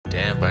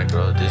back,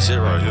 bro. This it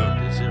right here.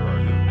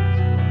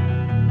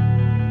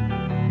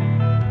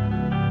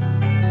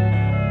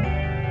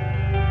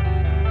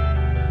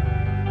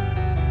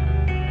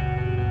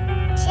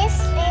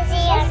 Just busy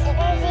on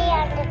the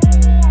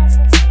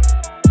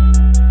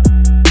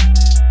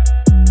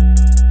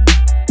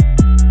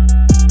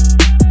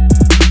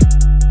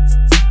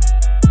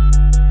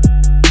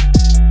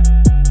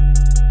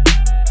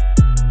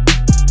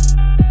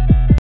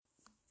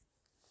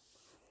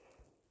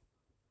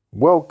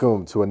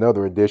Welcome to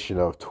another edition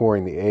of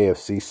Touring the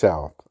AFC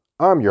South.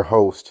 I'm your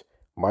host,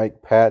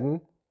 Mike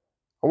Patton.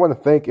 I want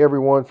to thank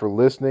everyone for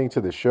listening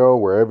to the show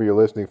wherever you're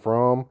listening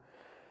from.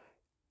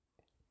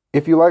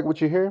 If you like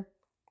what you hear,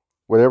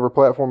 whatever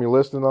platform you're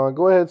listening on,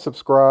 go ahead and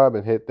subscribe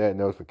and hit that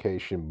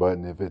notification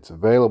button if it's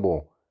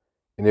available.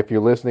 And if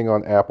you're listening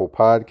on Apple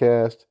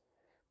Podcast,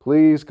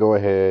 please go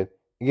ahead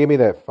and give me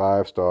that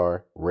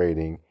 5-star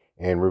rating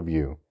and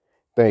review.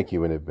 Thank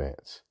you in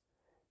advance.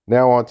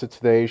 Now on to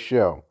today's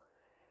show.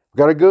 We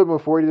got a good one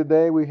for you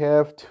today. We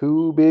have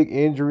two big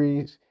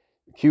injuries,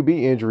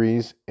 QB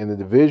injuries in the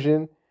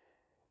division.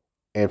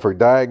 And for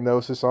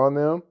diagnosis on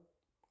them,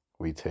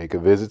 we take a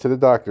visit to the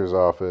doctor's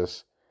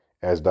office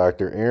as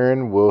Dr.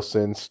 Aaron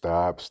Wilson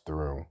stops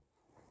through.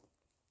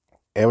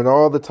 And with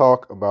all the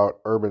talk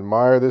about Urban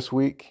Meyer this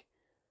week,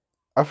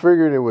 I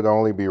figured it would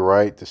only be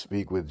right to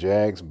speak with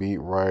Jags beat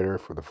writer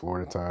for the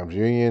Florida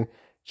Times-Union,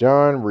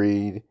 John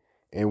Reed.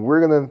 And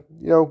we're going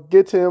to,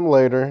 get to him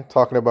later,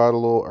 talking about a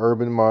little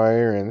Urban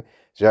Meyer and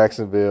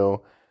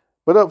Jacksonville.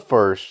 But up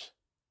first,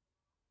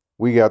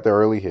 we got the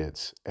early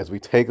hits as we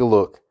take a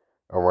look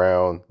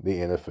around the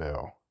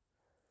NFL.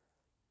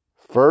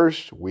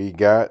 First, we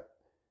got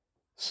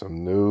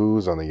some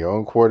news on the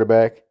young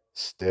quarterback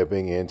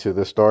stepping into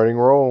the starting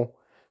role.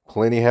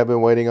 Plenty have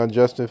been waiting on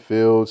Justin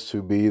Fields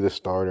to be the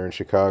starter in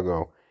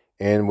Chicago.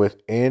 And with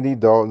Andy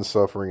Dalton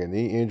suffering a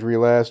knee injury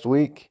last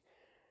week,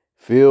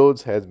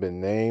 Fields has been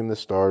named the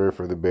starter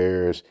for the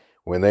Bears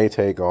when they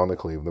take on the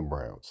Cleveland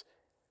Browns.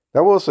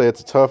 Now, I will say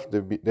it's a tough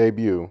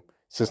debut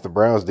since the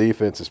Browns'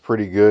 defense is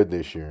pretty good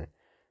this year.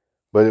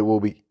 But it will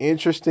be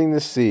interesting to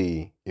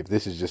see if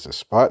this is just a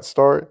spot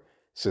start,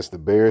 since the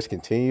Bears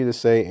continue to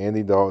say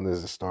Andy Dalton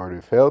is the starter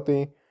if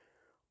healthy,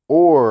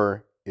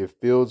 or if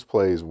Fields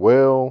plays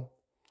well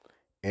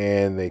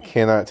and they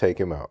cannot take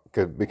him out.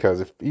 Because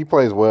if he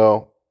plays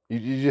well,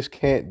 you just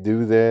can't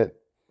do that.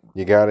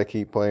 You got to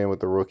keep playing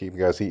with the rookie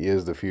because he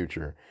is the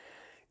future.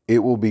 It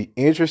will be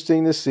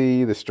interesting to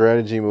see the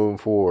strategy moving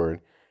forward,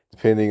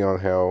 depending on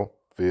how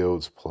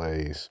Fields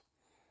plays.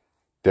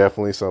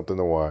 Definitely something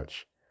to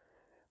watch.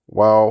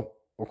 While,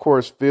 of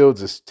course,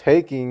 Fields is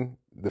taking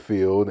the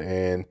field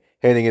and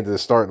heading into the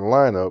starting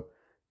lineup,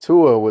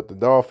 Tua with the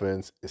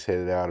Dolphins is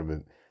headed out of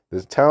it.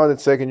 The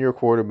talented second-year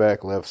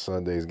quarterback left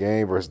Sunday's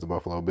game versus the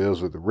Buffalo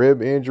Bills with a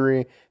rib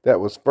injury that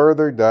was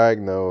further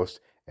diagnosed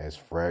as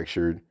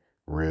fractured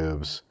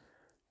ribs.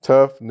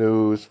 Tough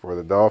news for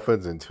the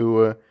Dolphins and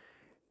Tua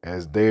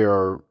as they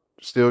are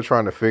still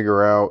trying to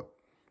figure out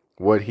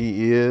what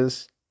he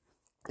is,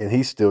 and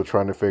he's still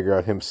trying to figure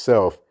out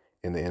himself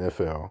in the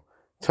NFL.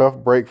 Tough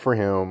break for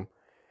him,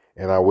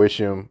 and I wish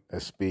him a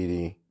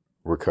speedy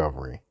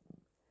recovery.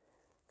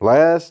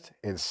 Last,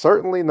 and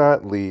certainly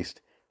not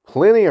least,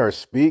 plenty are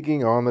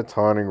speaking on the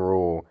taunting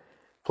rule.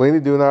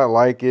 Plenty do not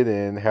like it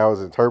and how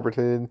it's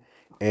interpreted,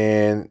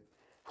 and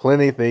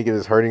plenty think it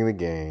is hurting the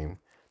game.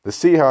 The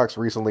Seahawks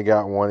recently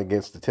got one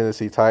against the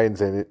Tennessee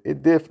Titans, and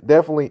it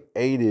definitely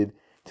aided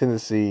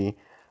Tennessee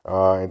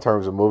in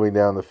terms of moving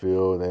down the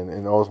field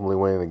and ultimately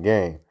winning the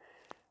game.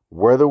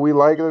 Whether we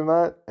like it or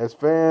not, as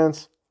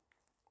fans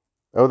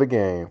of the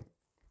game,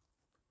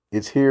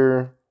 it's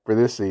here for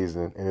this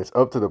season, and it's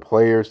up to the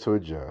players to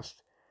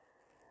adjust.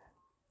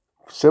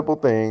 Simple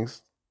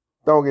things.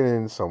 Don't get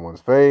in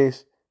someone's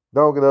face.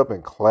 Don't get up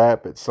and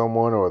clap at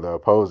someone or the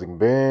opposing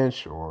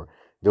bench or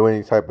do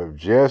any type of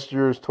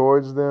gestures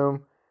towards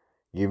them.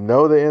 You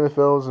know the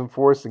NFL is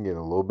enforcing it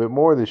a little bit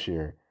more this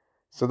year.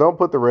 So don't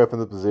put the ref in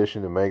the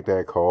position to make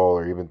that call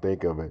or even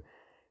think of it.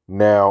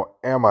 Now,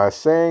 am I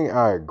saying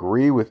I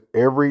agree with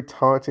every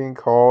taunting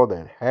call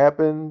that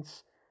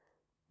happens?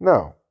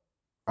 No,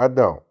 I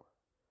don't.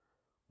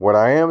 What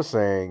I am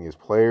saying is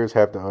players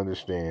have to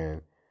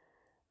understand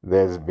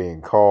that it's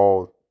being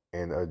called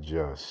and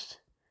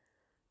adjust.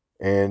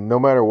 And no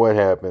matter what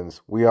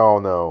happens, we all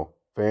know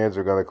fans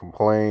are going to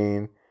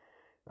complain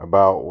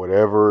about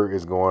whatever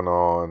is going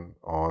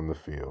on the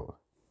field.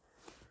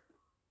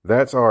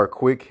 That's our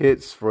quick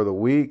hits for the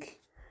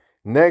week.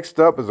 Next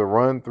up is a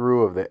run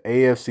through of the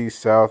AFC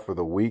South for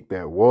the week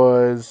that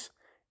was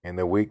and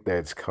the week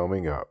that's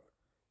coming up.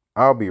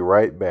 I'll be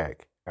right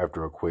back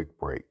after a quick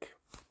break.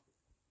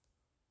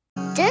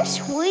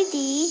 Just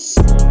Woody.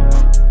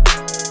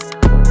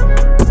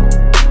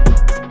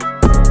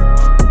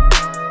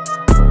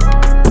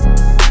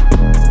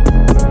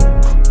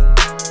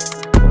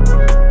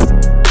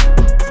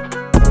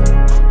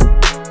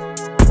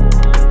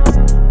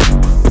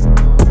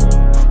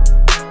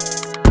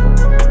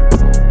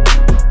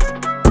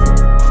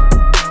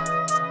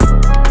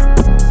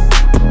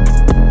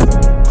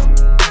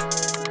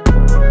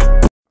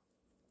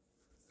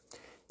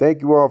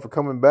 Thank you all for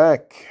coming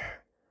back.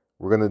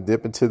 We're going to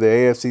dip into the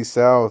AFC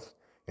South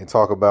and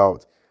talk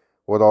about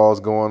what all is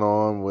going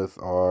on with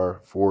our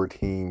 4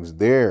 teams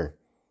there.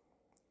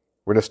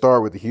 We're going to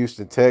start with the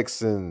Houston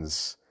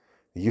Texans.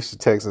 The Houston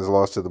Texans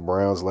lost to the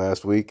Browns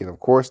last week, and of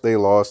course they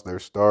lost their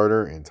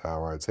starter in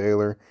Tyrod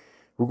Taylor.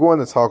 We're going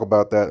to talk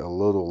about that a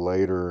little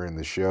later in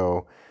the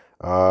show.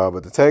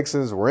 But the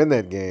Texans were in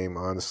that game,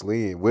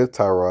 honestly, with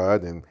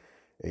Tyrod, and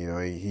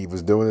he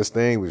was doing his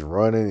thing. He was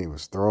running, he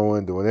was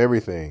throwing, doing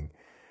everything.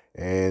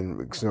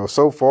 And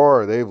so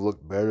far they've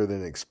looked better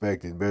than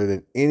expected, better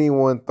than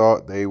anyone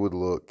thought they would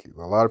look.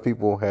 A lot of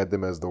people had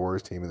them as the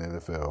worst team in the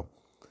NFL.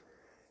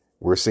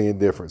 We're seeing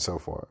different so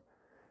far.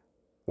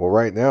 Well,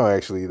 right now,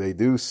 actually, they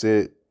do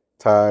sit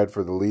tied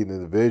for the lead in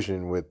the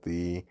division with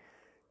the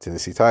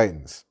Tennessee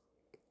Titans.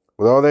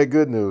 With all that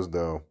good news,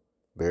 though,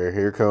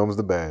 here comes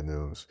the bad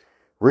news.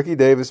 Ricky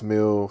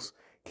Davis-Mills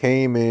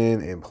came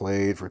in and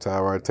played for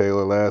Tyrod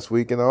Taylor last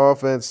week, and the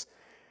offense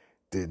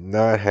did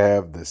not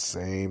have the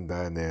same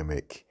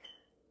dynamic.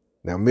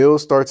 Now,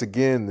 Mills starts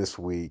again this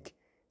week,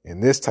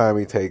 and this time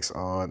he takes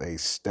on a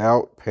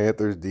stout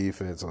Panthers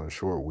defense on a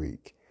short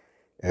week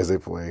as they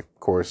play, of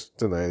course,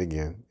 tonight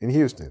again in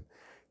Houston.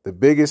 The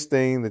biggest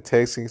thing the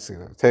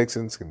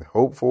Texans can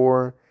hope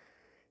for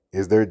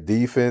is their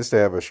defense to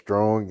have a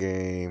strong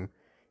game,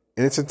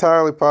 and it's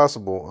entirely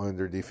possible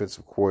under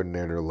defensive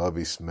coordinator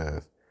Lovie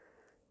Smith.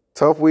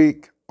 Tough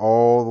week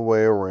all the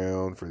way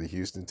around for the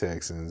Houston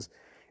Texans.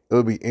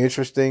 It'll be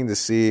interesting to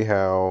see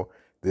how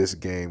this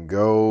game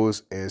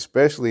goes, and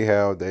especially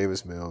how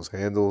Davis-Mills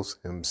handles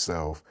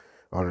himself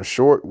on a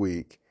short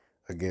week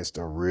against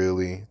a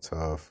really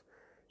tough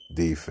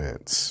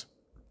defense.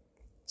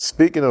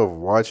 Speaking of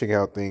watching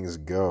how things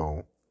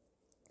go,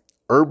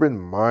 Urban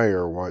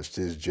Meyer watched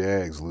his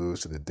Jags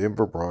lose to the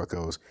Denver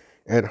Broncos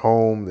at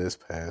home this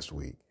past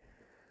week.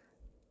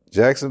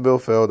 Jacksonville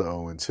fell to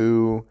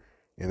 0-2,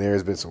 and there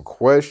has been some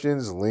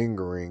questions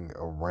lingering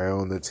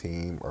around the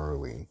team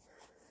early.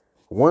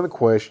 One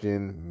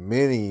question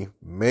many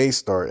may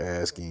start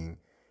asking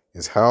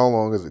is how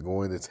long is it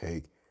going to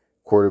take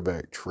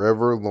quarterback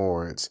Trevor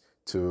Lawrence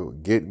to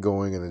get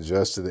going and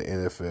adjust to the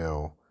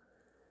NFL?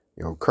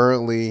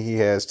 Currently he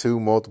has 2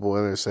 multiple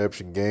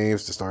interception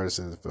games to start his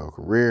NFL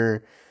career.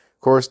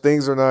 Of course,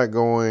 things are not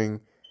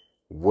going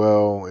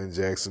well in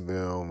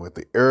Jacksonville with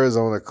the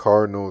Arizona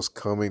Cardinals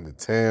coming to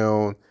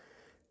town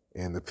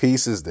and the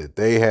pieces that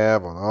they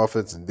have on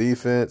offense and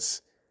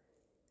defense.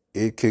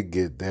 It could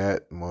get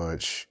that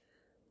much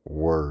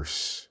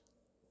worse.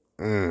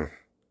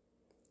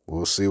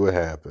 We'll see what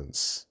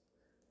happens.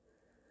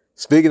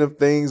 Speaking of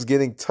things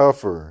getting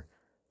tougher,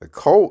 the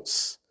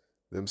Colts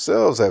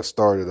themselves have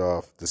started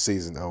off the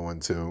season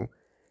 0-2,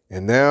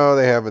 and now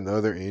they have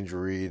another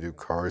injury to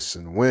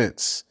Carson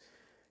Wentz.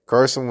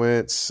 Carson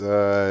Wentz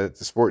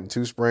sporting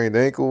 2 sprained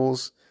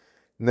ankles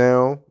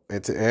now,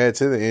 and to add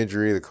to the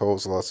injury, the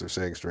Colts lost their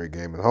second straight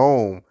game at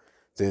home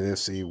to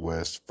NFC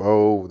West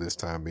foe, this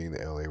time being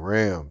the LA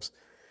Rams.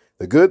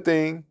 The good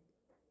thing,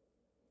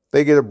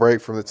 they get a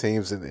break from the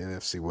teams in the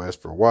NFC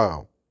West for a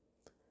while.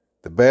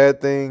 The bad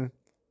thing,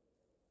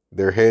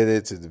 they're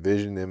headed to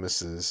division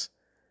nemesis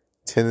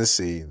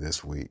Tennessee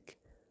this week.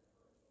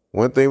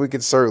 One thing we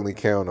can certainly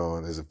count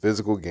on is a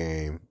physical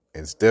game,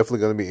 and it's definitely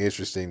going to be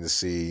interesting to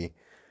see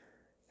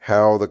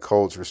how the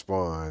Colts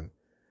respond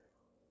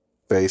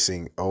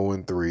facing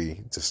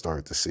 0-3 to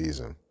start the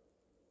season.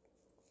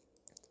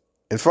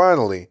 And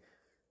finally,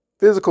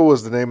 physical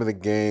was the name of the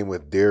game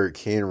with Derrick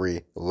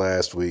Henry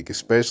last week,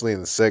 especially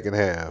in the second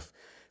half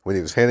when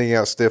he was handing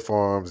out stiff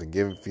arms and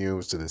giving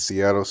fumes to the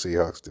Seattle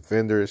Seahawks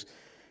defenders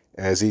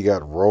as he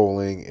got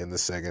rolling in the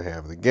second half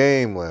of the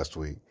game last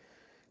week.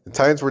 The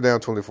Titans were down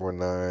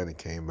 24-9 and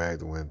came back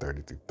to win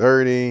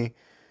 30-30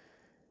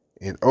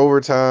 in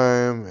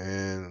overtime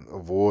and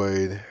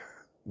avoid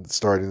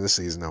starting the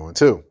season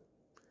 0-2. Of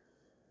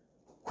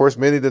course,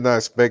 many did not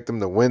expect them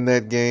to win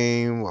that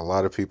game. A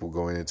lot of people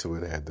going into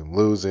it had them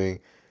losing.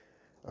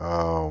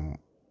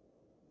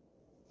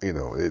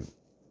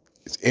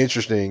 It's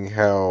interesting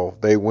how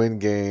they win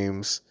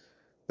games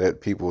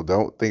that people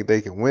don't think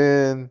they can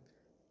win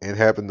and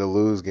happen to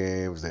lose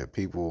games that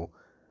people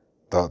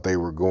thought they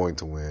were going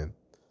to win.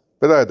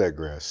 But I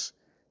digress.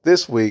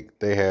 This week,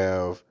 they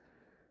have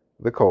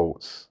the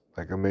Colts,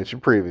 like I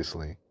mentioned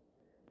previously.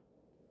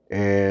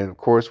 And, of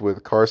course,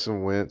 with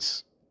Carson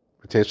Wentz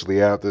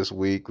potentially out this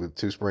week with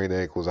 2 sprained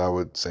ankles, I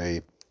would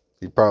say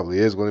he probably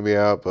is going to be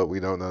out, but we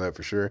don't know that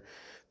for sure.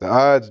 The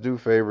odds do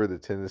favor the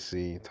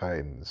Tennessee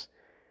Titans.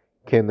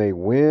 Can they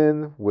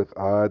win with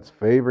odds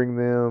favoring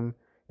them,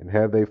 and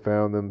have they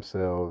found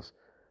themselves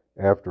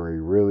after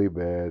a really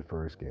bad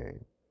first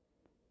game?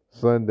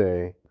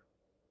 Sunday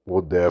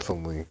will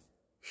definitely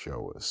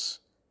show us.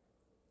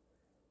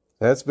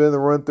 That's been the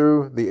run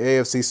through the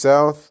AFC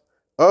South.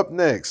 Up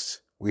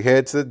next, we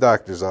head to the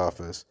doctor's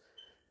office.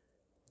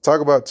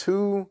 Talk about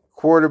 2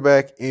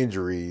 quarterback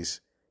injuries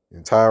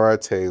in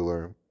Tyrod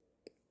Taylor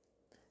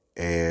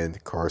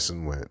and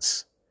Carson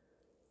Wentz.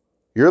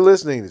 You're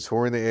listening to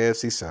Touring the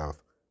AFC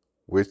South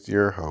with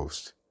your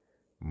host,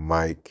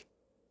 Mike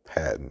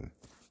Patton.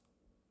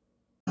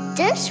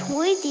 This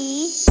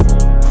Woody.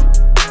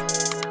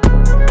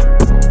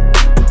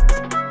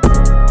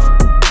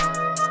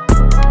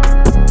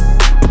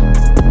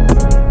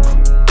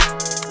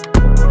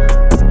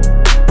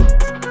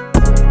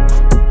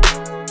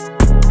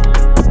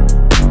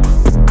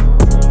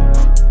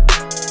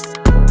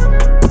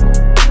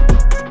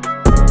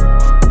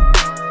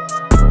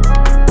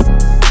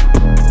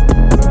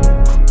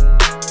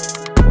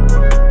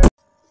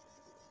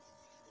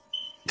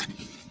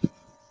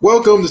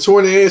 Welcome to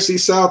Touring the AFC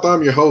South.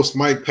 I'm your host,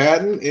 Mike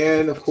Patton.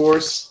 And of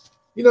course,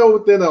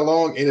 within a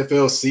long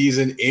NFL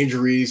season,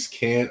 injuries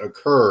can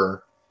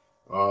occur,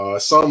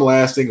 some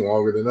lasting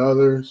longer than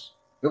others.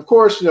 And of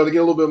course, to get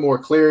a little bit more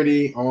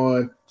clarity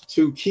on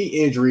two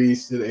key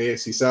injuries to the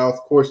AFC South,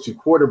 of course, two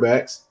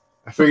quarterbacks,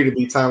 I figured it'd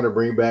be time to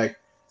bring back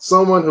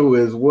someone who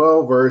is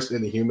well versed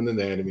in the human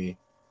anatomy.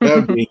 That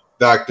would be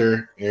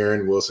Dr.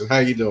 Aaron Wilson. How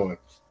you doing?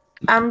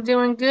 I'm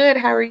doing good.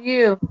 How are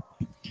you?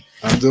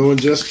 I'm doing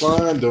just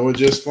fine.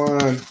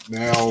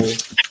 Now,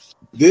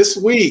 this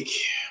week,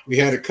 we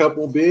had a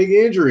couple big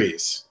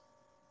injuries.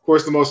 Of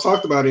course, the most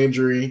talked about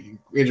injured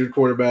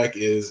quarterback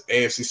is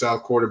AFC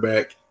South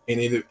quarterback and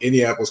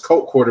Indianapolis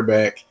Colt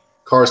quarterback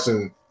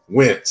Carson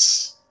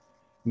Wentz.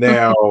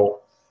 Now,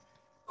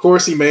 of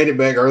course, he made it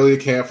back early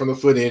to camp from the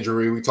foot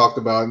injury we talked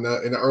about in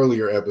the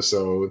earlier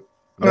episode.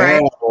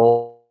 Right.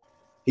 Now,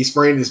 he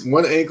sprained his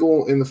one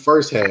ankle in the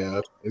first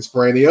half and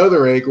sprained the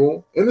other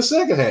ankle in the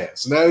second half.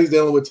 So now he's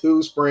dealing with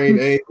two sprained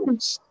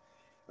ankles.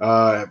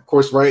 Of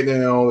course, right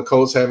now, the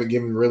Colts haven't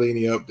given really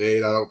any update.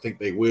 I don't think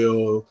they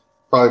will.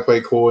 Probably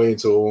play coy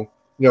until,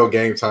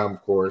 game time,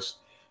 of course.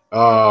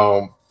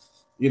 I'm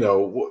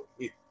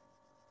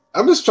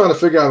just trying to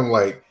figure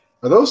out,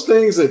 are those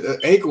things that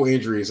ankle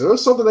injuries, are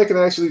those something that can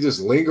actually just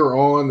linger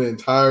on the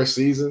entire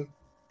season?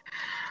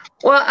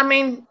 Well, I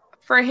mean,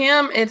 for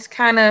him, it's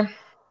kind of,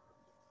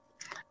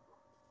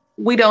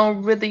 we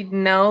don't really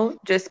know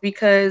just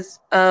because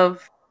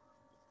of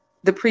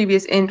the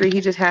previous injury he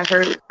just had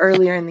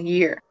earlier in the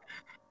year.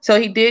 So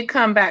he did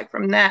come back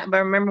from that. But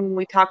remember when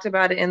we talked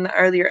about it in the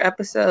earlier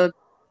episode,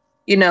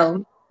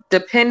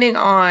 depending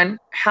on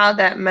how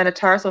that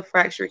metatarsal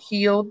fracture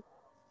healed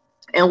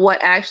and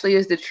what actually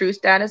is the true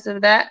status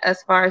of that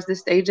as far as the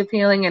stage of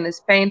healing and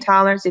his pain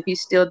tolerance, if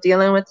he's still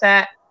dealing with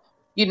that,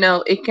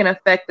 it can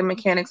affect the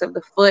mechanics of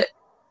the foot,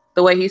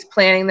 the way he's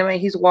planning, the way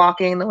he's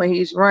walking, the way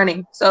he's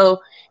running.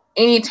 So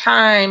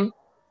anytime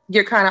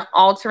you're kind of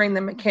altering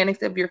the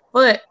mechanics of your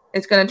foot,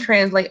 it's going to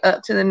translate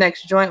up to the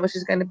next joint, which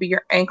is going to be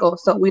your ankle.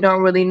 So we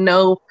don't really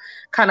know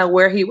kind of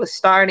where he was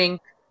starting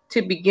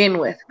to begin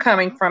with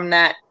coming from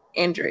that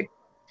injury.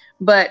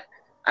 But,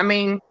 I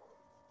mean,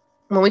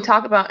 when we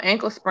talk about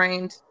ankle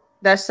sprains,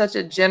 that's such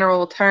a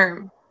general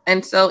term.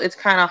 And so it's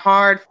kind of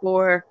hard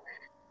for,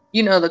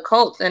 the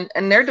Colts.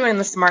 And they're doing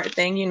the smart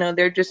thing.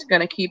 They're just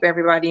going to keep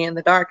everybody in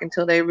the dark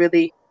until they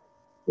really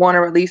want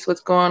to release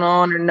what's going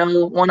on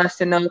or want us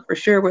to know for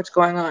sure what's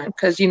going on.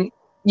 Because you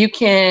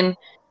can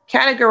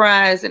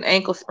categorize an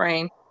ankle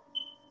sprain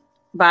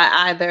by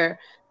either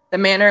the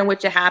manner in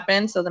which it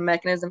happens, so the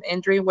mechanism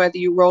injury, whether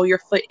you roll your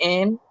foot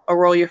in or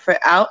roll your foot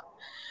out,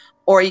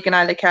 or you can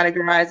either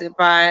categorize it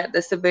by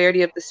the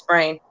severity of the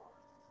sprain.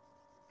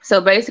 So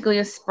basically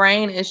a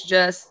sprain is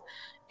just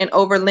an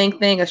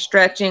over-lengthening, a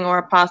stretching, or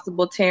a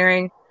possible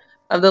tearing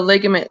of the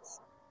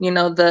ligaments,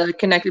 the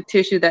connective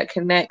tissue that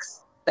connects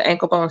the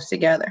ankle bones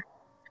together.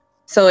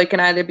 So it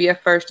can either be a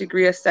first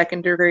degree, a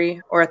second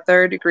degree, or a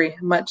third degree,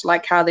 much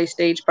like how they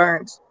stage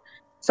burns.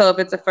 So if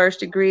it's a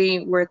first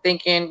degree, we're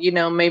thinking,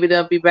 maybe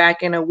they'll be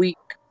back in a week,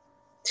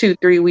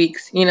 2-3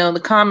 weeks.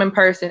 The common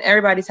person,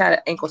 everybody's had an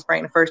ankle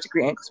sprain, a first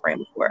degree ankle sprain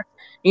before.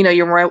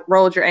 You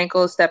rolled your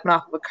ankle stepping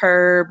off of a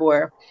curb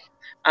or,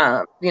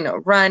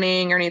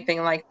 running or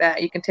anything like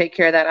that. You can take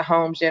care of that at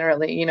home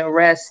generally.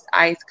 Rest,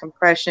 ice,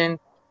 compression,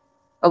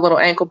 a little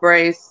ankle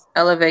brace,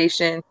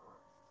 elevation.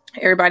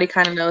 Everybody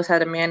kind of knows how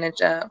to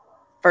manage a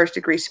first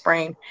degree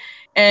sprain.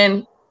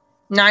 And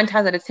 9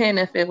 times out of 10,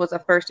 if it was a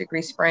first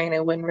degree sprain,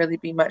 it wouldn't really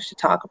be much to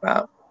talk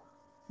about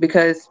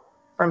because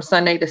from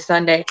Sunday to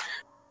Sunday,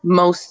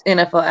 most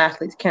NFL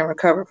athletes can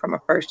recover from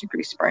a first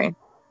degree sprain.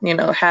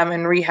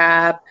 Having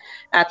rehab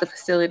at the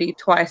facility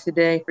twice a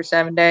day for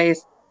 7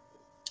 days,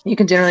 you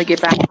can generally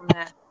get back from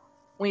that.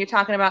 When you're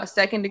talking about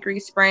second degree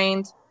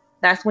sprains,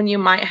 that's when you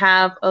might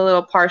have a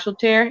little partial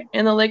tear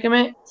in the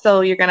ligament. So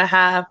you're going to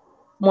have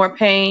more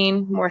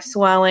pain, more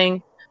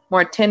swelling,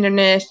 more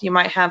tenderness. You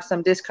might have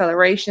some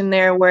discoloration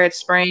there where it's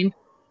sprained.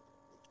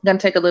 It's going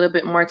to take a little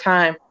bit more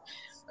time.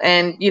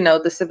 And,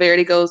 the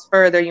severity goes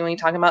further. When you're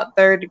talking about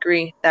third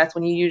degree, that's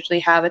when you usually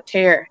have a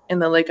tear in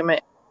the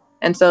ligament.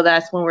 And so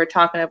that's when we're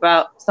talking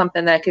about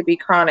something that could be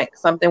chronic,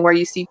 something where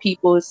you see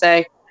people who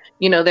say,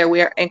 they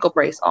wear ankle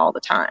brace all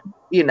the time.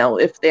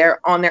 If they're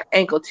on their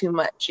ankle too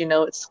much,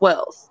 it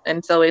swells.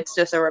 And so it's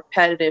just a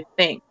repetitive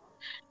thing.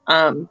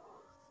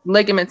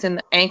 Ligaments in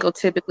the ankle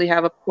typically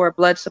have a poor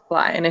blood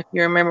supply. And if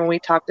you remember, when we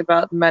talked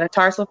about the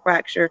metatarsal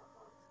fracture,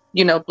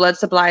 blood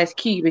supply is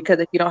key because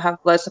if you don't have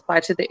blood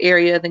supply to the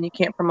area, then you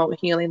can't promote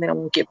healing, then it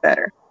won't get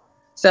better.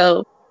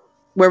 So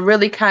we're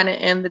really kind of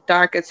in the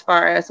dark as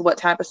far as what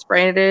type of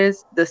sprain it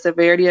is, the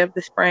severity of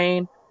the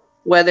sprain,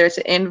 whether it's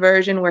an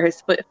inversion where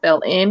his foot fell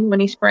in when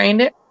he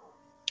sprained it,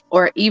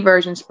 or an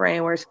eversion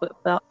sprain where his foot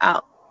fell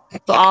out.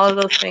 So all of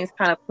those things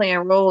kind of play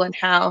a role in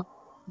how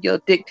you'll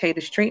dictate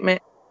his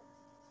treatment,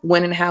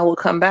 when and how we'll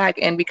come back.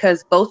 And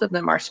because both of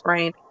them are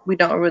sprained, we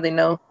don't really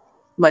know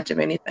much of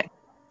anything.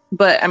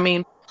 But I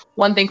mean,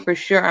 one thing for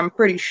sure, I'm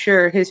pretty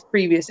sure his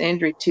previous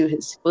injury to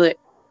his foot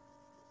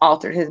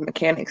altered his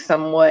mechanics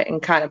somewhat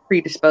and kind of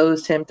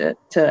predisposed him to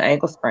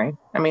ankle sprain.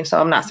 I mean, so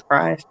I'm not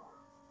surprised.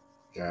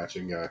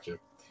 Gotcha.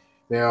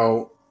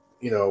 Now,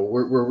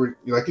 we're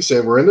like you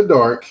said, we're in the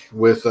dark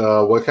with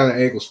what kind of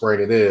ankle sprain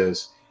it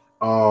is.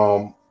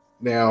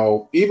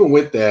 Now, even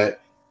with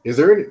that, is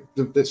there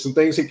some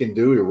things he can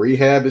do to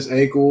rehab his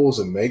ankles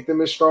and make them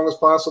as strong as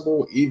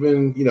possible,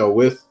 even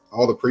with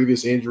all the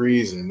previous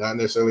injuries and not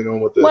necessarily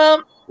knowing what the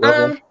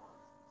level?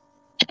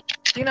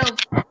 You know,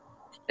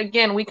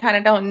 again, we kind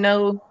of don't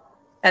know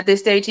at this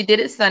stage. He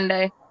did it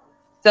Sunday,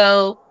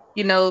 so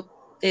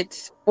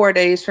it's 4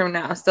 days from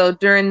now. So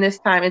during this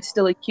time, it's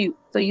still acute.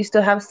 So you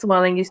still have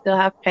swelling, you still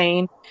have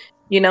pain.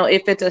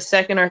 If it's a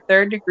second or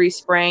third degree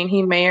sprain,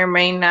 he may or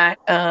may not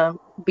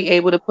be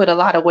able to put a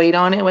lot of weight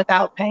on it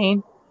without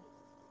pain.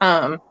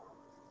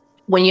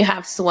 When you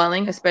have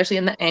swelling, especially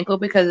in the ankle,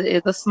 because it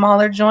is a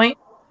smaller joint,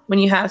 when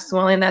you have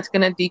swelling, that's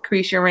going to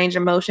decrease your range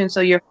of motion.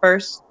 So your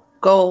first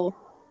goal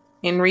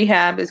in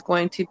rehab is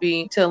going to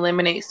be to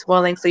eliminate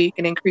swelling so you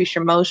can increase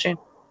your motion.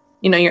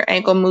 Your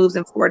ankle moves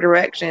in 4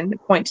 directions.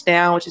 It points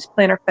down, which is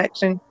plantar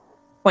flexion,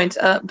 points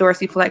up,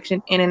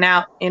 dorsiflexion, in and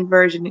out,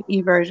 inversion and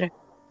eversion.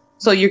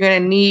 So you're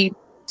going to need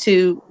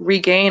to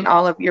regain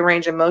all of your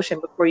range of motion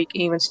before you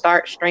can even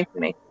start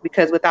strengthening,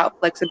 because without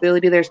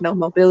flexibility, there's no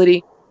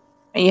mobility,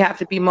 and you have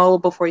to be mobile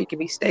before you can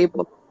be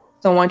stable.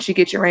 So once you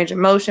get your range of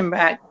motion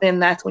back, then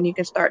that's when you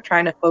can start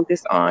trying to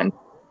focus on,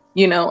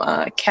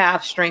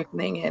 calf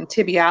strengthening and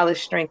tibialis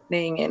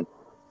strengthening and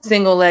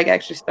single leg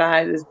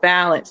exercises,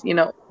 balance,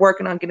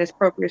 working on getting his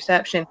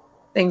proprioception,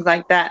 things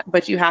like that.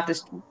 But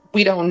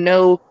we don't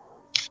know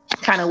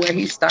kind of where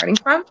he's starting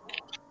from.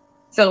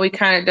 So we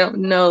kind of don't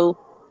know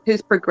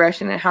his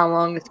progression and how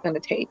long it's going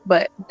to take.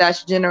 But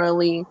that's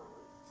generally,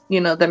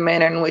 the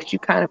manner in which you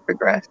kind of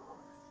progress.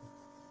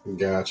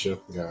 Gotcha.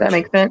 Does that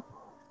make sense?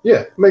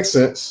 Yeah, makes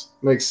sense.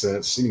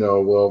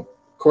 Well,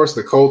 of course,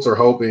 the Colts are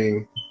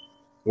hoping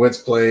Wentz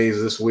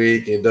plays this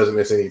week and doesn't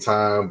miss any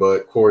time.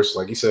 But, of course,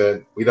 like you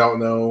said, we don't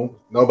know.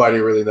 Nobody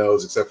really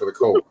knows except for the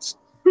Colts.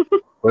 But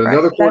right.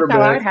 Another quarterback.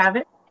 That's how I'd have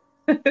it.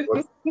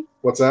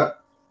 What's that?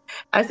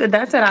 I said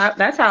that's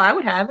how I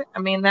would have it. I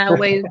mean, that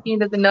way the team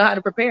doesn't know how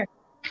to prepare.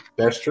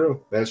 That's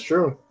true.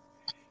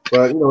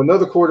 But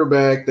another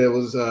quarterback that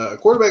was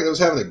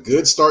having a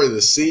good start of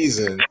the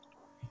season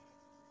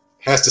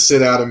has to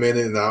sit out a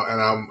minute, and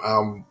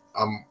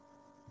I'm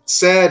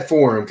sad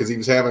for him because he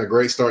was having a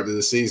great start to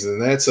the season.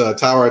 And that's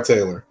Tyrod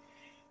Taylor.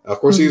 Of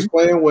course, he was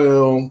playing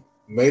well,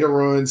 made a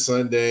run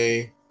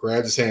Sunday,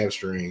 grabbed his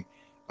hamstring.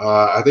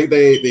 I think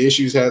the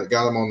issues got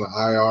him on the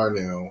IR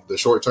now, the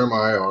short-term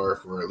IR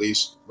for at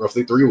least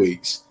roughly 3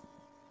 weeks.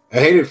 I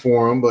hate it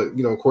for him, but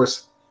of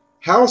course,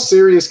 how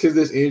serious could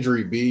this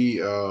injury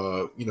be?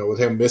 With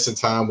him missing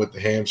time with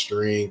the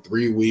hamstring,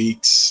 3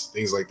 weeks,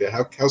 things like that.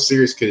 How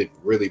serious could it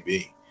really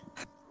be?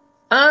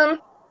 I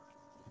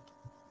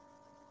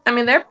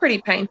mean, they're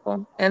pretty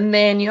painful. And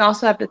then you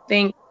also have to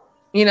think,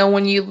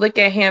 when you look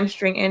at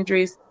hamstring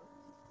injuries,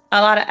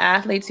 a lot of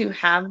athletes who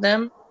have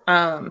them,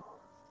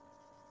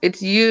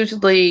 it's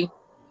usually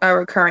a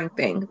recurring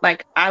thing.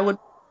 Like I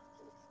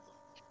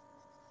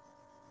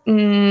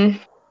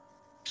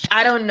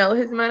don't know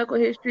his medical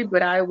history,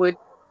 but I would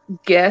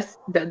guess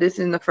that this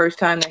isn't the first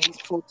time that he's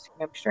pulled his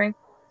hamstring.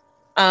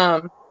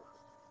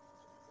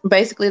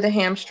 Basically the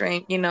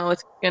hamstring,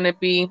 it's going to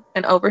be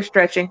an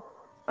overstretching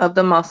of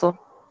the muscle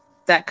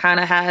that kind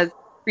of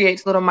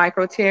creates little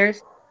micro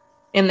tears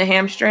in the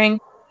hamstring,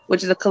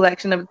 which is a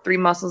collection of 3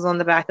 muscles on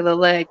the back of the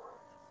leg.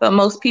 But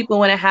most people,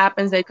 when it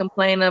happens, they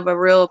complain of a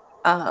real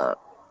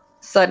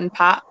sudden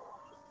pop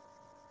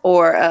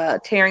or a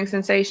tearing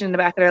sensation in the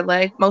back of their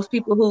leg. Most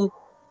people who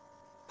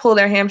pull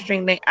their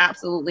hamstring, they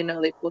absolutely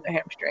know they pulled their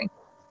hamstring.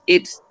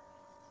 It's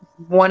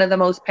one of the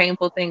most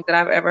painful things that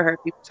I've ever heard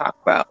people talk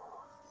about.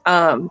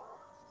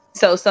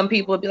 So some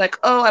people would be like,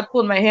 oh, I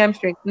pulled my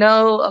hamstring.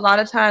 No, a lot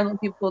of times when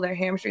people pull their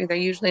hamstrings, they're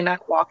usually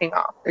not walking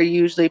off. They're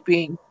usually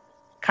being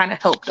kind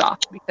of helped off,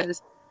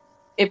 because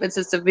if it's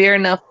a severe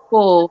enough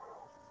pull,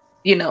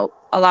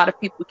 a lot of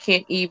people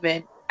can't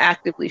even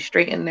actively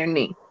straighten their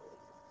knee.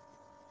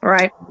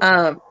 Right?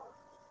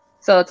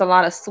 So it's a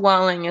lot of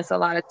swelling. It's a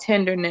lot of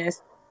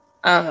tenderness.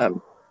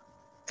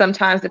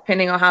 Sometimes,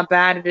 depending on how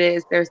bad it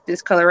is, there's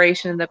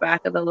discoloration in the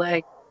back of the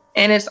leg.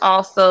 And it's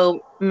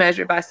also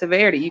measured by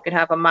severity. You can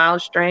have a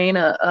mild strain,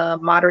 a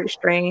moderate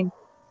strain,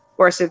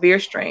 or a severe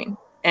strain.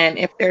 And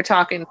if they're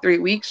talking 3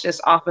 weeks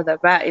just off of the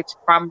bat, it's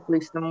probably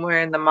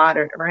somewhere in the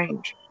moderate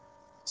range.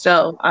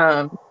 So,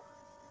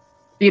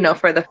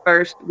 for the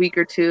first week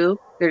or two,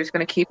 they're just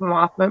going to keep them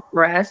off of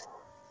rest.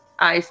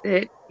 ice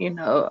it,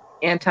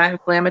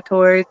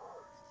 anti-inflammatories.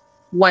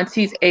 Once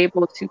he's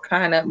able to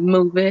kind of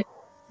move it,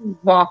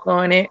 walk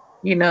on it,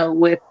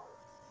 with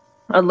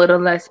a little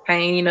less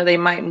pain, they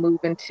might move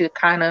into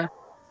kind of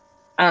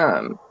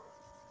um,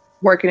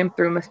 working him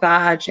through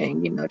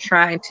massaging,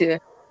 trying to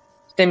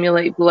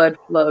stimulate blood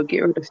flow,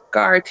 get rid of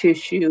scar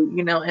tissue,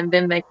 and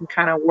then they can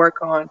kind of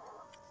work on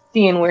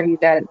seeing where he's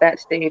at that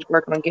stage,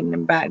 working on getting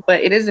him back.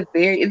 But it's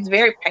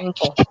very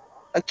painful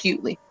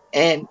acutely.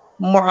 And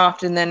more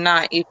often than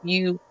not, if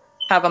you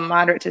have a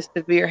moderate to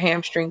severe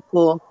hamstring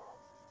pull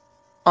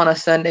on a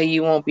Sunday,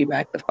 you won't be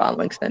back the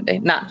following Sunday,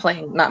 not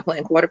playing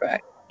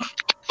quarterback.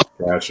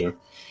 Gotcha.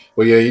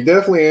 Well, yeah, you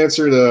definitely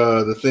answered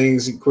the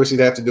things, of course, you'd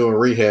have to do in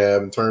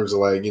rehab in terms of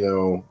like,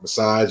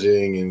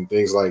 massaging and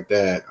things like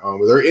that.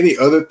 Are there any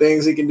other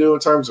things he can do in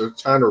terms of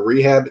trying to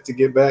rehab it to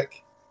get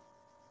back?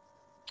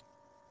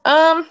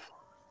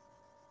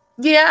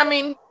 Yeah, I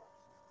mean,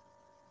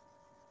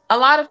 a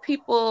lot of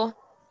people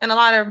and a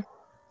lot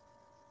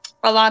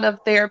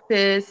of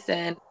therapists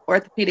and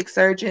orthopedic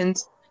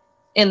surgeons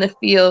in the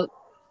field,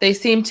 they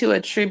seem to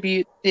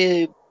attribute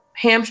the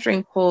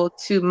hamstring pull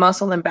to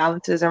muscle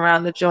imbalances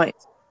around the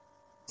joints.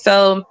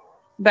 So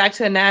back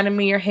to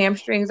anatomy, your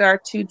hamstrings are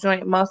two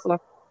joint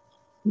muscle.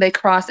 They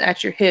cross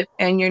at your hip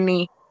and your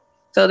knee.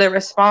 So they're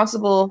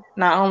responsible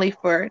not only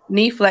for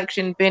knee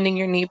flexion, bending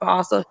your knee, but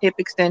also hip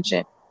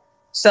extension.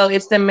 So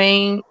it's the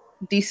main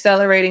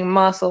decelerating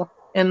muscle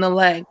in the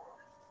leg.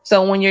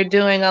 So when you're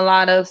doing a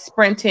lot of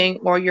sprinting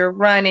or you're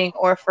running,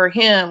 or for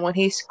him, when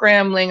he's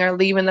scrambling or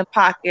leaving the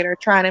pocket or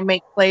trying to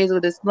make plays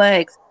with his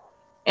legs,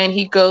 and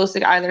he goes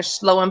to either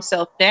slow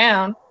himself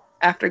down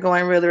after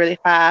going really, really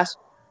fast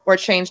or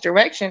change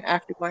direction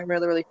after going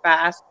really, really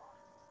fast,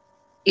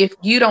 if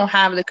you don't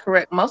have the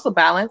correct muscle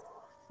balance,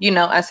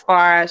 as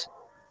far as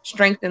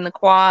strengthen the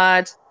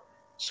quads,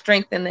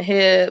 strengthen the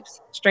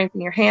hips,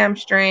 strengthen your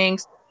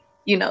hamstrings,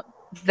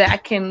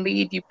 that can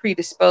lead you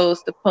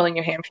predisposed to pulling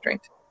your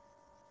hamstrings.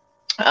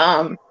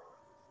 And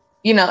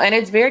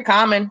it's very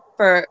common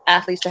for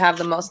athletes to have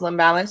the muscle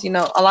imbalance. A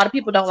lot of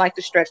people don't like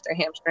to stretch their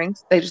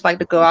hamstrings. They just like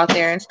to go out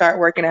there and start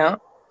working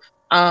out.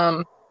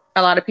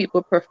 A lot of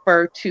people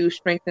prefer to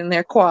strengthen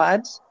their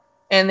quads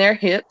and their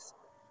hips,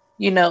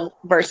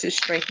 versus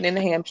strengthening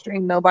the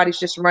hamstring. Nobody's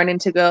just running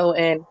to go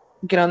and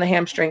get on the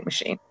hamstring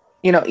machine.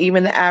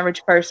 Even the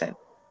average person,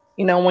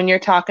 when you're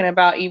talking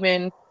about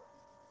even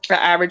the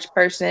average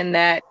person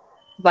that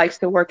likes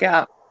to work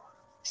out,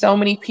 so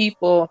many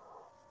people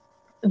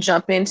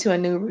jump into a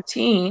new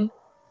routine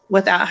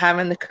without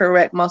having the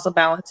correct muscle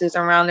balances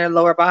around their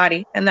lower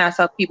body. And that's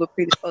how people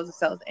predispose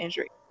themselves to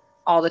injury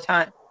all the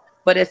time.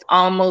 But it's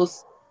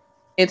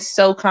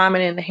so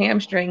common in the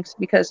hamstrings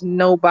because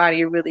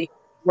nobody really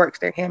works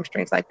their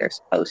hamstrings like they're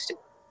supposed to.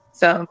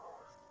 So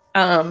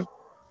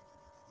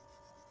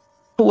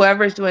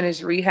whoever's doing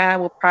his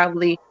rehab will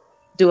probably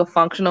do a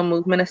functional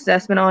movement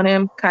assessment on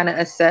him, kind of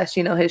assess,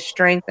 his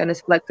strength and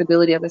his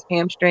flexibility of his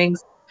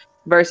hamstrings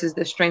versus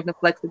the strength and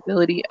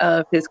flexibility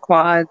of his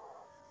quads,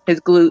 his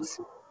glutes,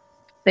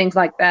 things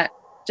like that,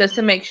 just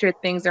to make sure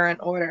things are in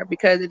order,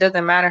 because it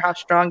doesn't matter how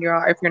strong you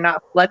are. If you're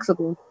not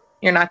flexible,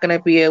 you're not going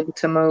to be able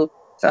to move.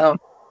 So.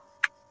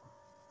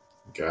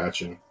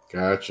 Gotcha.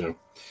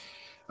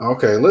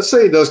 Okay, let's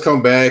say he does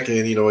come back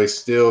and he's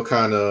still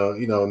kind of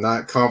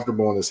not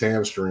comfortable on his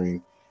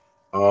hamstring.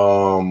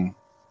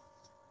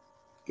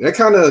 That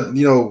kind of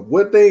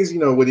what things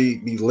would he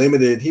be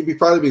limited? He'd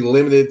probably be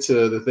limited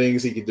to the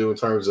things he could do in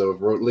terms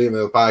of leaving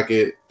in the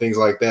pocket, things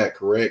like that.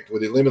 Correct?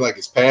 Would it limit like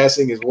his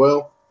passing as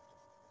well?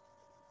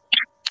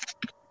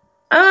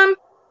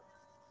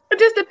 It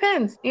just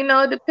depends.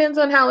 It depends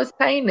on how his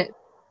pain is.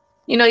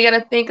 You got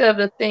to think of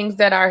the things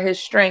that are his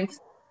strengths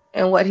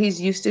and what he's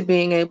used to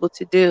being able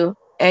to do.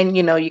 And,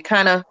 you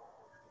kind of,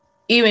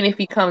 even if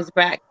he comes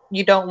back,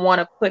 you don't want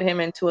to put him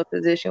into a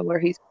position where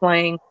he's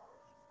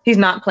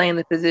not playing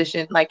the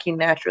position like he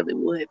naturally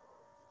would,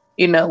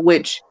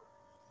 which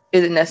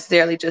isn't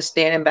necessarily just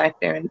standing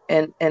back there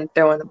and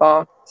throwing the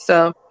ball.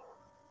 So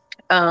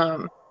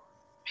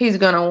he's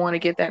going to want to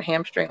get that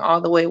hamstring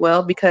all the way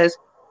well, because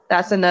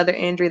that's another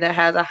injury that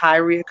has a high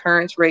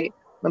reoccurrence rate.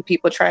 When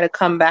people try to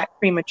come back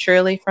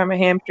prematurely from a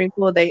hamstring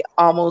pull, they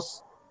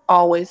almost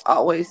always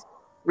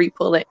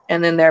re-pull it,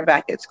 and then they're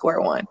back at square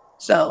one.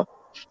 So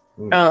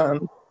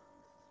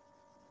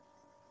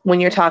when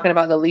you're talking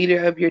about the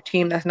leader of your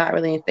team, that's not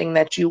really anything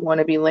that you want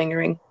to be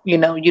lingering. You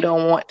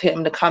don't want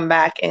him to come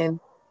back in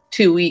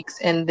 2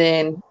 weeks and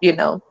then,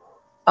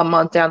 a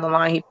month down the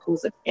line, he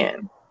pulls it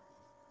in,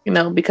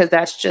 because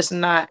that's just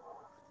not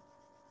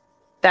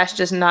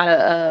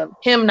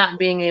him not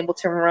being able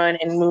to run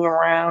and move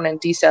around and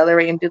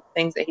decelerate and do the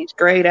things that he's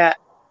great at.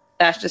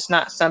 That's just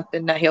not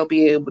something that he'll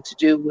be able to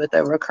do with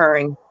a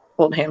recurring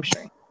pulled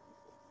hamstring.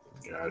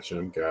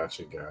 Gotcha.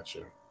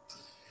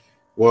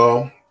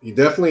 Well, you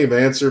definitely have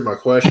answered my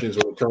questions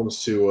when it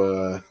comes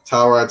to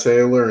Tyrod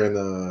Taylor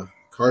and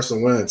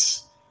Carson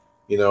Wentz.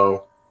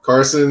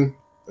 Carson,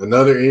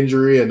 another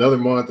injury, another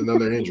month,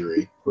 another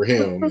injury for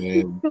him.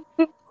 And,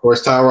 of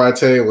course, Tyrod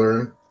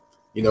Taylor,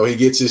 he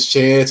gets his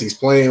chance, he's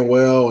playing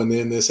well, and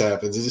then this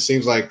happens. It just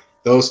seems like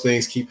those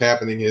things keep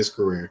happening in his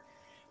career.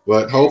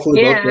 But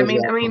hopefully both Yeah, of those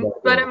guys come back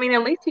but on.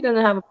 at least he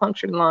doesn't have a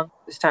punctured lung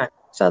this time.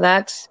 So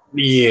that's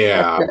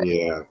Yeah, good.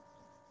 yeah.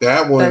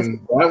 That That's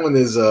one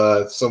is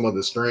one of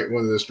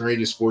the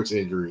strangest sports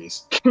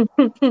injuries.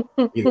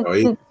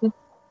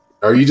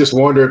 Or you just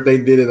wonder if they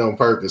did it on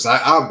purpose.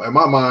 I in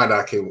my mind,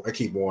 I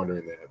keep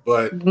wondering that,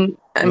 but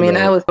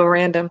that was so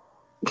random.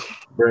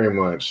 very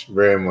much,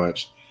 very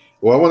much.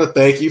 Well, I want to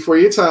thank you for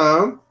your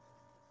time.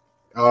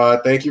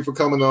 Thank you for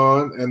coming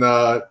on, and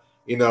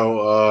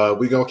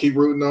we're gonna keep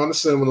rooting on the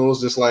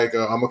Seminoles, just like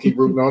I'm gonna keep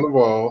rooting on the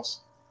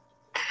Vols.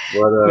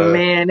 But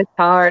Man, it's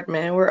hard,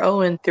 man. We're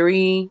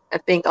 0-3. I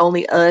think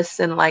only us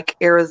and like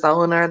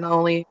Arizona are the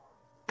only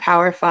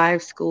Power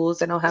 5 schools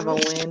that don't have a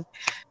win.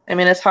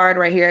 It's hard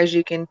right here, as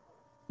you can't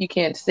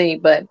see,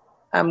 but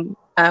I'm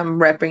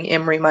repping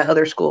Emory, my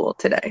other school,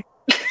 today.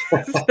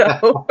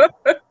 So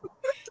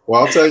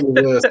well, I'll tell you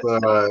this.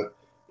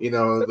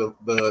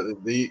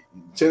 The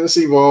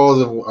Tennessee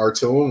Vols are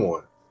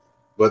 2-1,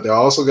 but they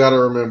also got to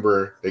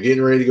remember they're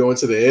getting ready to go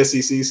into the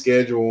SEC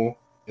schedule,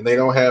 and they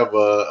don't have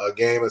a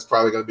game that's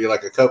probably going to be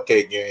like a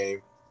cupcake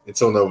game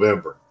until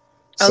November.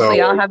 so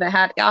y'all haven't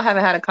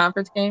had a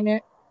conference game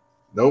yet?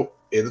 Nope.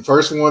 And the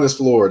first one is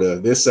Florida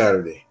this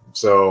Saturday,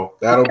 so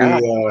that'll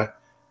be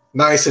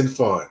nice and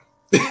fun.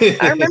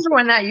 I remember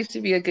when that used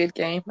to be a good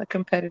game, a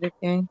competitive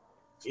game.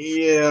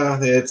 Yeah,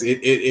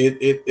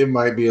 it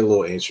might be a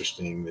little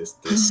interesting this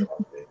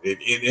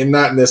and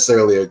not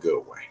necessarily a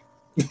good way.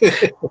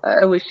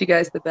 I wish you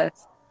guys the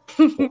best.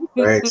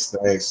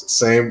 Thanks.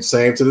 Same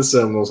to the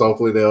Seminoles.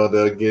 Hopefully they'll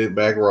get it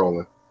back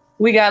rolling.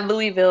 We got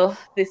Louisville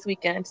this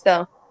weekend,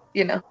 so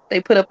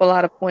they put up a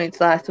lot of points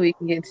last week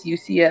against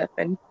UCF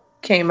and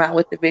came out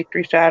with the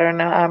victory. So I don't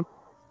know. I'm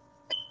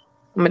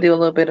gonna do a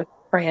little bit of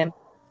praying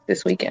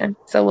this weekend,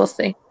 so we'll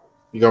see.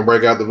 You gonna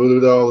break out the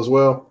voodoo doll as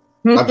well?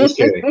 I'm just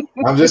kidding.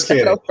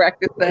 I'll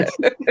practice that.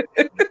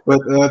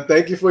 But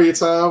thank you for your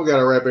time. Got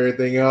to wrap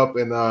everything up,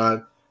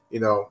 and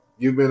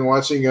you've been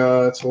watching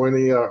or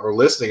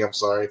listening. I'm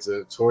sorry,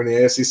 to Touring the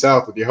AFC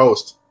South with your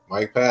host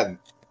Mike Patton.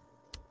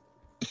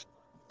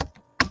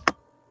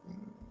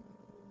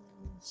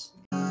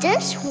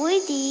 This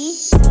sweetie.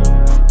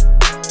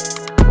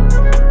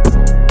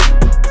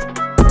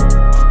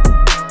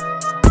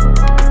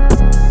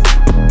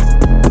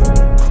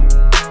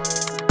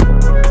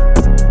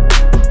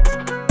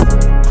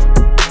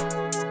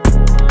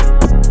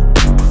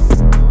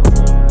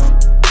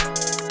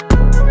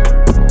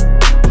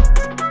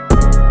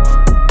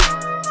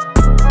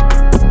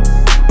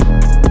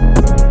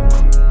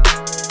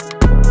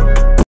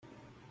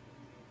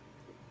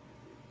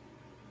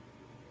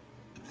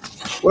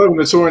 Welcome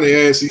to Touring the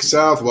AFC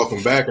South.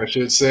 Welcome back, I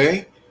should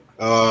say.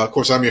 Of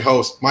course, I'm your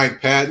host,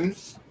 Mike Patton.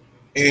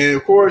 And,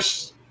 of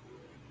course,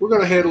 we're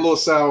going to head a little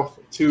south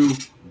to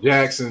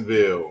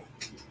Jacksonville.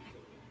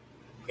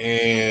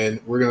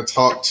 And we're going to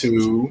talk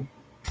to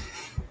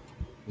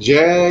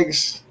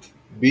Jags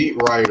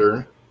beat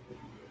writer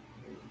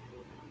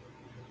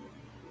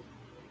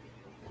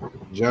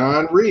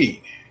John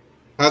Reed.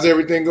 How's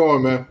everything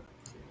going, man?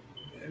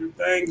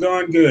 Everything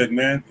going good,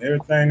 man.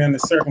 Everything in the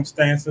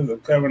circumstances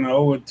of covering an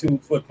 0-2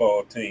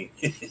 football team.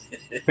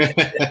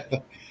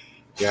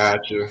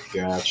 Gotcha.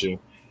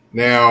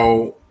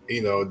 Now,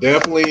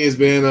 definitely has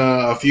been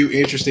a few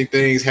interesting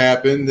things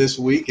happen this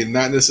week, and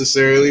not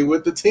necessarily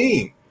with the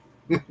team.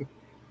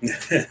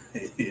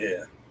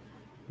 Yeah.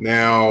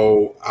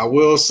 Now, I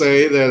will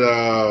say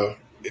that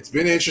it's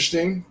been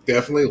interesting.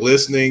 Definitely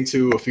listening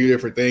to a few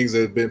different things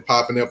that have been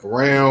popping up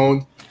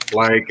around,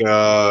 like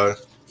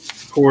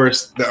of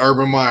course, the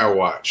Urban Meyer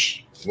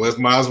watch.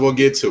 Might as well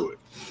get to it.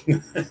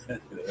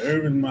 The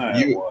Urban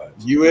Meyer watch.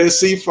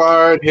 USC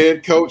fired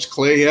head coach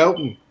Clay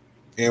Helton.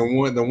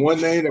 And the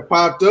one name that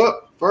popped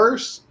up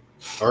first,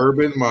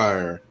 Urban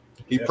Meyer.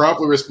 He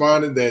promptly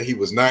responded that he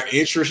was not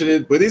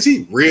interested. But is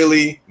he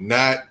really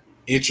not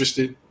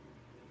interested?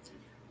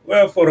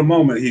 Well, for the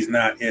moment, he's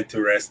not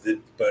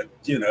interested. But,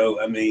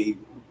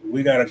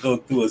 we got to go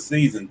through a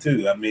season too.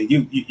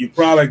 You're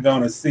probably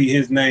going to see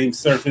his name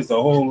surface a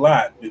whole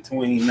lot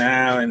between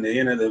now and the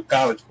end of the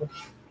college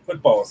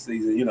football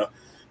season.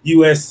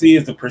 USC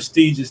is a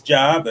prestigious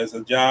job. That's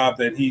a job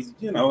that he's,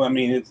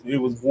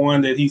 it was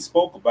one that he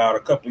spoke about a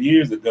couple of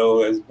years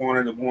ago as one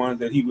of the ones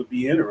that he would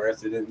be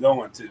interested in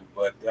going to.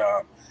 But,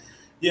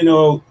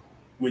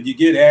 when you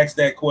get asked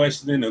that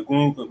question in a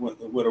room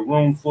with a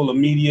room full of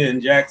media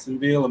in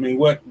Jacksonville,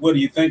 what do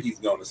you think he's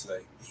going to say?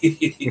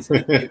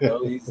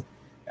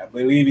 I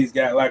believe he's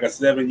got like a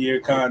 7-year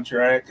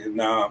contract,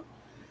 and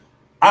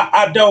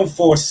I don't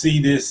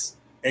foresee this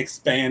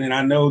expanding.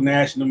 I know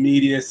national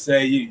media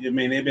say,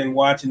 they've been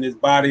watching his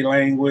body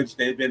language,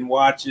 they've been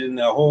watching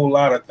a whole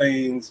lot of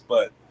things,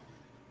 but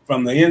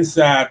from the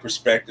inside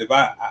perspective,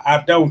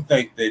 I don't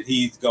think that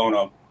he's going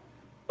to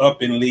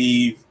up and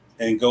leave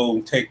and go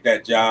and take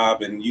that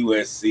job in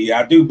USC.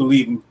 I do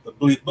believe,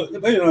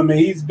 but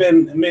he's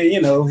been,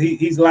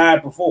 he's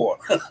lied before.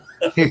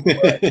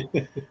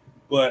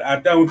 But I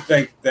don't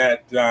think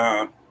that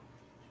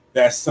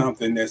that's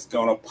something that's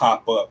going to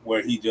pop up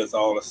where he just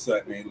all of a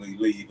sudden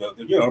leave.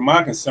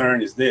 My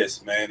concern is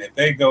this, man. If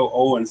they go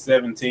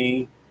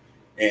 0-17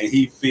 and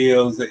he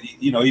feels that,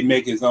 he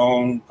make his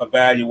own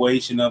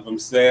evaluation of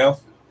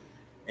himself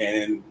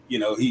and,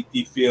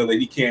 he feel that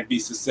he can't be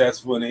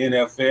successful in the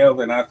NFL,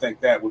 then I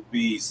think that would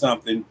be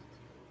something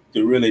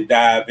to really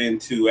dive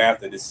into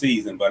after the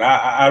season. But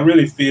I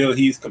really feel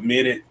he's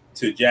committed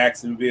to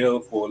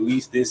Jacksonville for at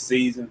least this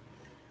season.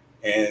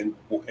 And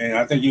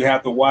I think you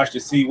have to watch to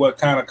see what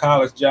kind of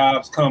college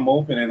jobs come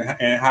open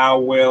and how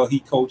well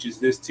he coaches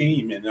this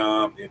team. And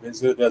if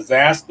it's a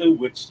disaster,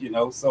 which,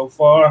 so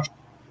far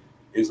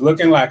is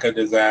looking like a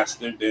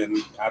disaster,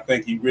 then I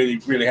think you really,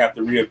 really have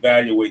to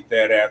reevaluate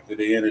that after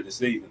the end of the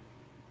season.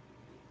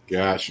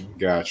 Gotcha.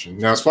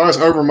 Now, as far as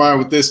Urban Meyer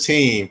with this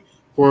team,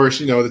 of course,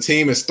 the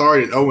team has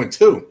started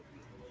 0-2.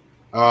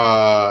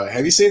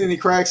 Have you seen any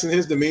cracks in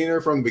his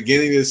demeanor from the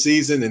beginning of the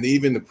season and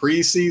even the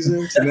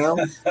preseason to now?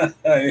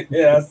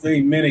 Yeah, I've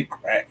seen many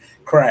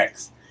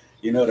cracks.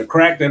 The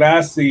crack that I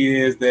see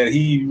is that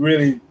he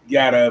really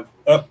got a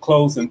up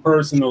close and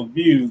personal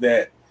view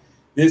that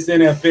this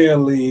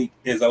NFL league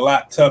is a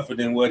lot tougher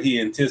than what he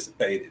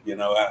anticipated.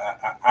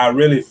 I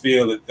really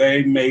feel that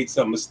they made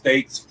some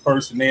mistakes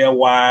personnel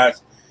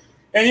wise.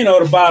 And,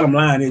 the bottom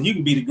line is you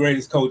can be the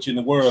greatest coach in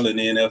the world in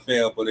the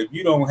NFL, but if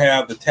you don't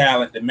have the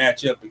talent to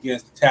match up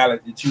against the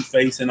talent that you're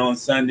facing on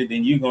Sunday,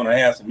 then you're going to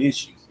have some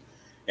issues.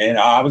 And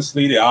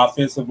obviously the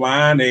offensive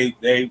line,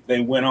 they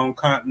went on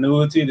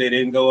continuity. They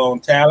didn't go on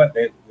talent.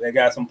 They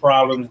got some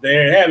problems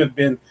there. They haven't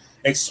been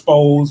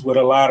exposed with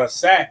a lot of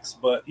sacks,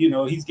 but,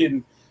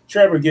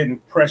 Trevor getting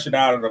pressured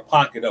out of the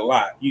pocket a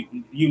lot.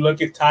 You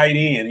look at tight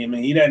end.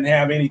 He doesn't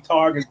have any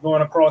targets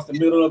going across the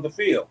middle of the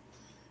field.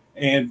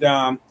 And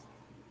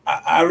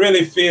I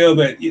really feel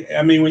that,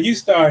 when you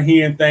start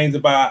hearing things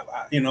about,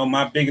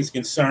 my biggest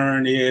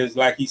concern is,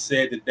 like he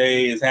said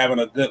today, is having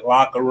a good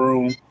locker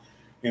room.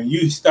 And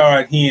you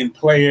start hearing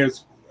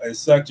players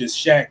such as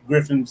Shaq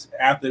Griffin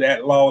after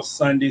that loss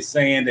Sunday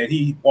saying that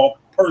he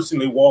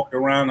personally walked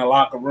around the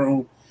locker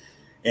room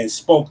and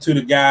spoke to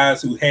the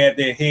guys who had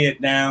their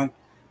head down.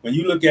 When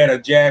you look at a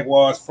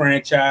Jaguars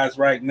franchise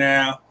right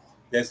now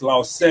that's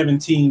lost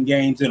 17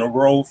 games in a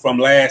row from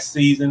last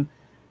season,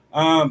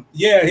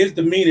 his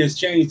demeanor has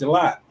changed a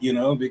lot,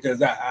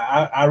 because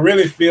I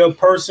really feel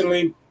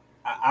personally,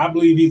 I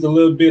believe he's a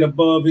little bit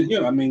above it.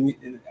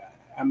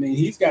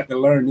 He's got to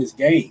learn this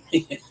game.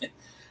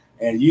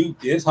 And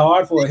it's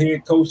hard for a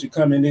head coach to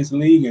come in this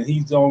league and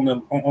he's on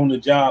the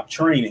job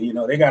training.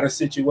 They got a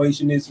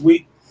situation this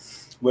week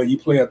where you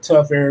play a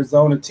tough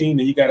Arizona team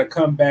and you got to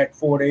come back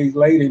 4 days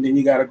later and then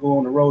you got to go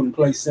on the road and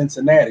play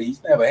Cincinnati.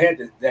 He's never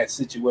had that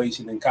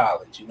situation in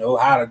college,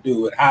 how to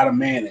do it, how to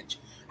manage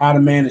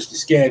the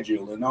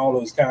schedule and all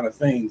those kind of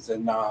things.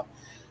 And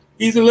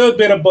he's a little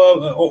bit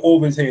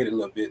over his head a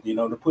little bit,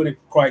 to put it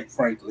quite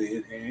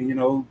frankly.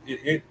 And,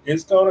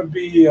 it's going to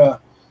be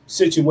a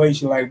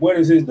situation like, what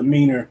is his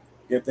demeanor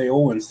if they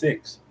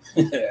 0-6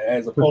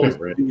 as opposed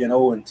to being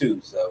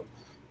 0-2? So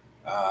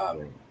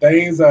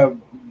things are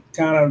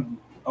kind of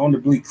on the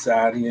bleak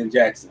side here in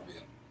Jacksonville.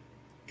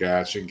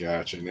 Gotcha.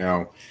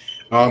 Now,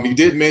 you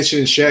did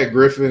mention Shaq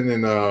Griffin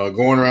and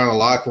going around the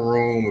locker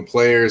room with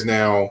players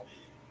now.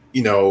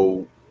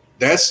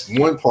 That's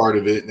one part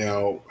of it.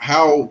 Now,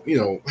 how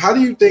do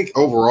you think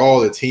overall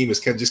the team is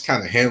just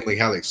kind of handling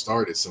how they've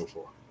started so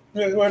far?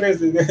 Well,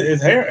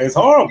 it's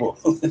horrible.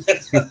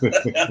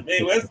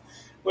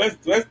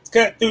 Let's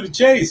cut through the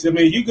chase.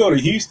 You go to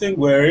Houston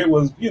where it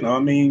was,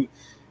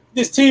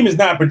 this team is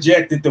not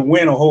projected to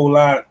win a whole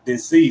lot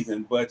this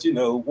season, but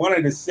one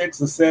of the 6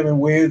 or 7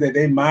 wins that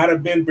they might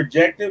have been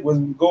projected was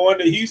going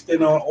to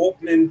Houston on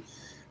opening.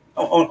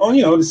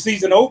 The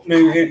season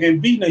opening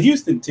and beating a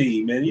Houston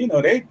team. And,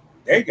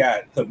 they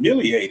got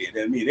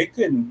humiliated. They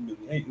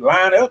couldn't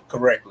line up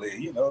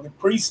correctly. The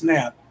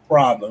pre-snap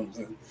problems.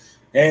 And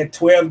they had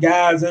 12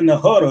 guys in the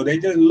huddle. They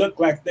just looked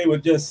like they were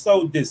just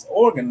so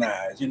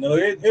disorganized.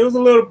 It was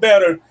a little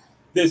better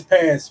this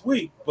past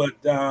week.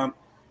 But,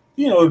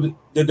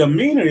 the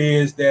demeanor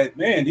is that,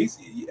 man,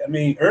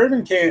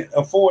 Urban can't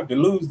afford to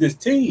lose this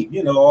team.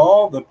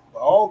 All the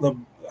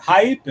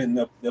hype and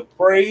the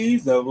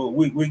praise of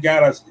we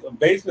got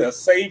basically a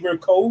savior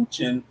coach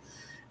and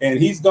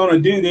he's going to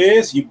do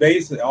this. You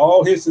base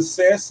all his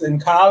success in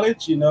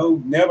college,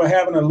 never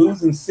having a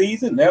losing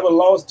season, never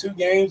lost 2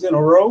 games in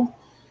a row.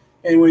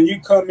 And when you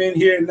come in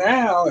here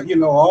now,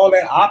 all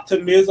that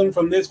optimism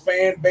from this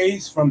fan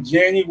base from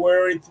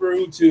January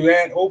through to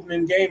that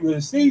opening game of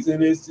the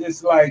season, it's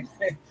just like,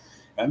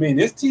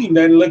 this team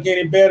doesn't look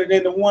any better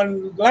than the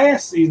one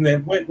last season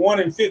that went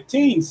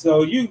 1-15.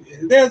 So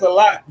there's a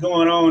lot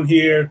going on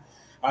here.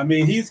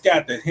 He's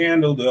got to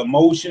handle the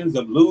emotions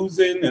of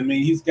losing.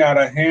 He's got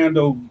to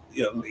handle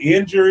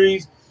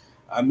injuries.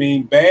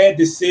 Bad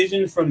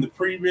decisions from the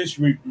previous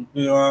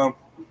regime.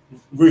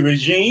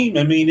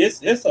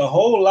 It's a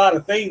whole lot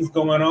of things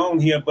going on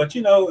here. But,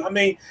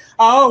 I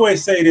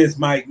always say this,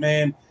 Mike,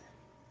 man.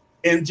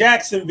 In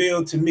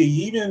Jacksonville, to me,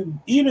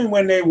 even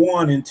when they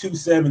won in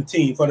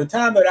 2017, for the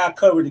time that I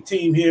covered the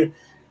team here,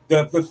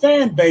 the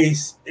fan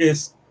base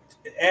is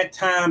at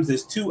times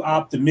is too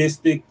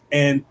optimistic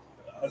and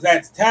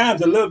at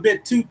times a little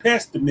bit too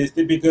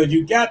pessimistic because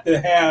you got to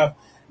have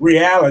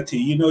reality.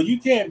 You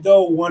can't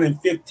go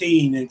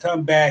 1-15 and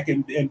come back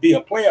and be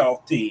a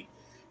playoff team.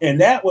 And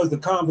that was the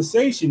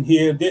conversation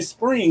here this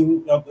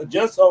spring,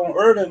 just on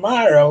Urban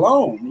Meyer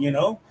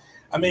alone.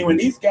 I mean, when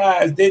these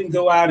guys didn't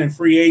go out in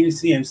free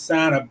agency and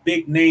sign a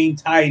big name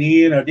tight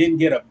end or didn't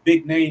get a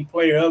big name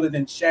player other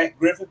than Shaq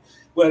Griffin,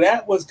 well,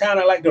 that was kind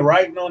of like the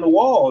writing on the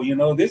wall.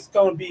 This is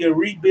going to be a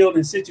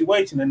rebuilding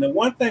situation. And the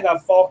one thing I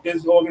fought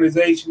this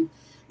organization,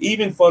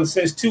 even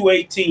since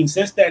 2018,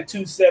 since that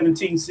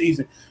 2017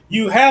 season,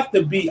 you have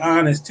to be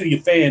honest to your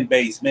fan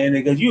base, man,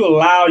 because you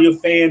allow your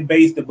fan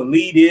base to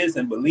believe this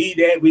and believe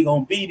that we're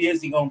going to be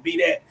this, we're going to be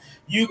that.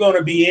 You're going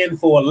to be in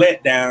for a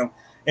letdown.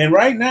 And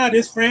right now,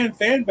 this fan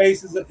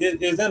base is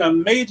in a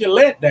major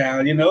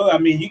letdown. I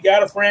mean, you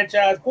got a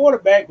franchise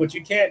quarterback, but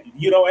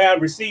you don't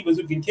have receivers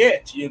who can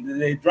catch.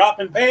 They're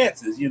dropping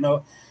passes. You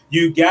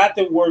got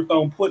to work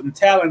on putting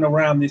talent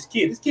around this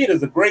kid. This kid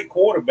is a great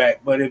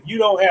quarterback, but if you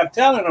don't have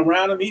talent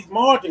around him, he's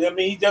marginal. I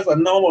mean, he's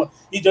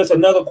just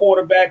another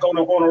quarterback on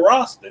a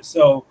roster.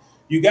 So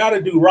you got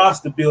to do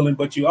roster building,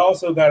 but you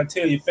also got to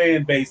tell your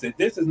fan base that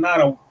this is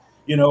not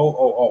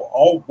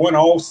one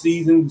all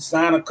season,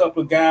 sign a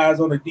couple of guys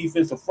on the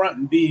defensive front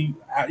and be,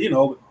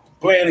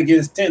 playing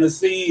against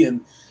Tennessee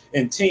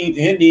and team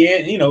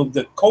Indiana,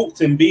 the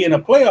Colts and being a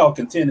playoff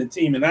contending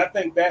team. And I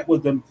think that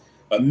was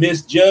a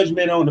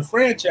misjudgment on the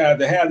franchise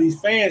to have these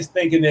fans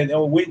thinking that,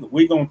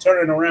 we're going to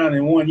turn it around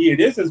in 1 year.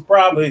 This is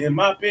probably, in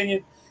my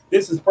opinion,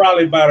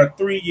 about a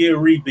 3-year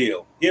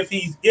rebuild. If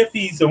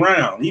he's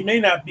around, he may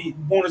not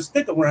want to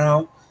stick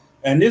around.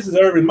 And this is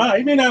Urban Meyer.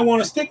 He may not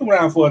want to stick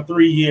around for a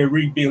 3-year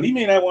rebuild. He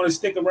may not want to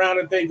stick around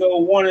if they go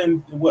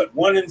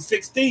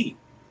 1-16.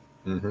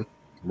 Mm-hmm.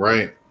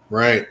 Right.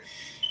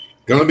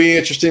 Going to be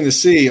interesting to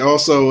see.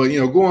 Also,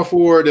 going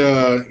forward,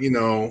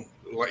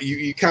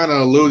 you kind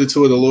of alluded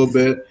to it a little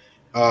bit.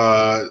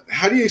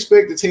 How do you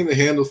expect the team to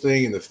handle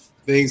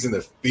things and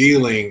the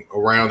feeling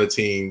around the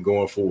team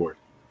going forward?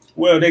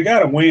 Well, they got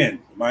to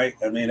win, Mike.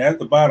 I mean, that's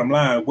the bottom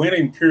line.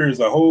 Winning cures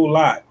a whole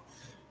lot.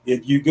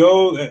 If you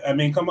go, I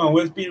mean, come on,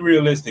 let's be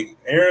realistic.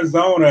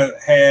 Arizona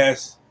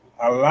has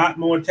a lot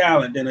more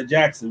talent than a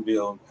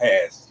Jacksonville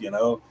has.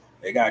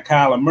 They got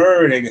Kyler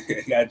Murray,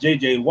 they got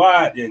J.J.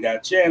 Watt, they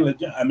got Chandler.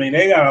 I mean,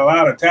 they got a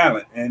lot of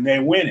talent, and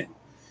they're winning.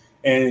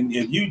 And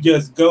if you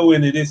just go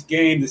into this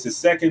game, this is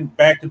second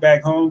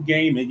back-to-back home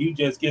game, and you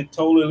just get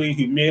totally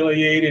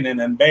humiliated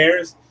and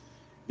embarrassed,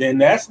 then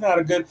that's not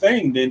a good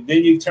thing. Then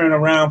you turn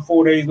around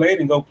 4 days later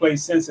and go play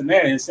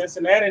Cincinnati. And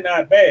Cincinnati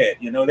not bad.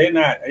 They're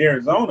not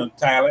Arizona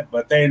talent,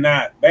 but they're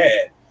not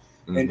bad.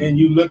 Mm-hmm. And then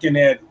you looking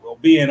at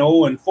being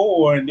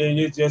 0-4, and then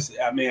it's just,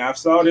 I mean, I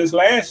saw this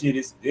last year.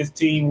 This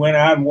team went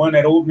out and won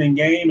that opening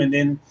game, and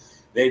then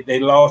they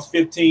lost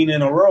 15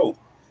 in a row.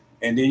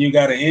 And then you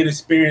got an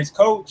inexperienced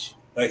coach,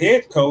 a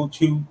head coach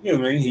who,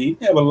 he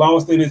never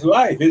lost in his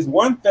life. It's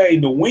one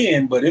thing to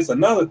win, but it's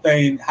another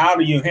thing, how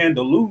do you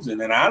handle losing?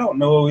 And I don't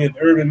know if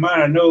Urban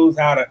Meyer knows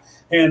how to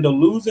handle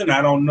losing.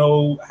 I don't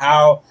know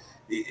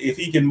if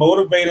he can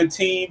motivate a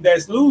team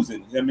that's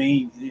losing. I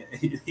mean,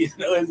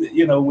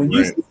 when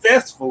you're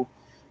successful,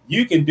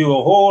 you can do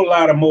a whole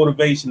lot of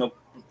motivational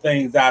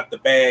things out the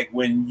bag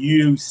when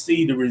you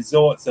see the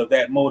results of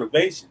that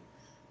motivation.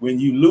 When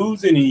you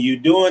losing and you're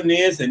doing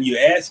this and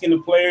you're asking the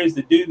players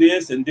to do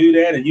this and do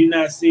that and you're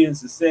not seeing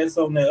success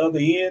on the other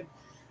end,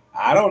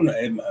 I don't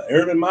know.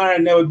 Urban Meyer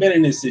never been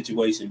in this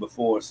situation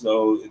before.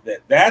 So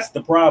that's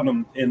the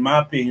problem, in my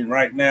opinion,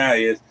 right now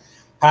is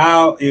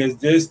how is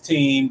this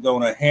team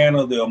going to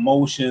handle the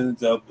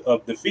emotions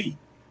of defeat?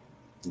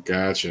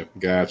 Gotcha.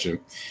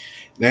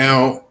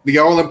 Now, the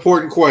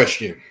all-important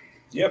question.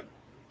 Yep.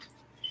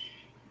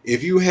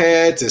 If you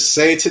had to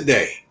say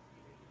today,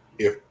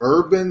 if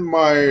Urban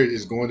Meyer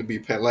is going to be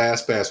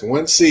last past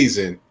one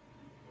season,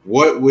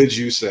 what would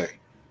you say?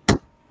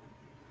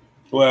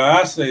 Well,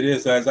 I say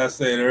this, as I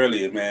said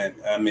earlier, man.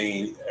 I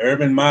mean,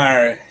 Urban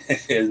Meyer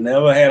has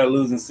never had a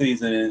losing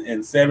season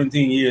in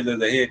 17 years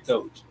as a head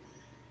coach.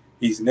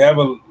 He's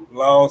never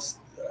lost.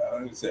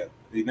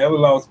 He never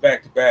lost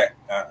back-to-back.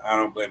 I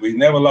don't believe. He's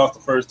never lost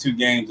the first 2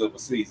 games of a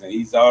season.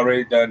 He's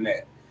already done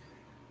that.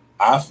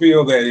 I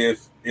feel that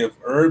if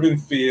Urban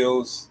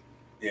feels,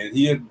 and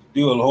he'll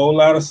do a whole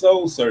lot of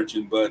soul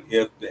searching, but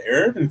if the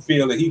Urban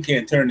feel that he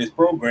can't turn this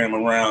program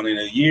around in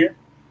a year,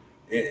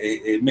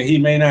 he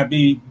may not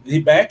be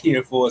back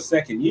here for a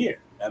second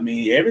year. I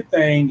mean,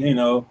 everything,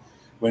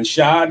 when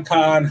Shad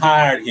Khan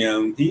hired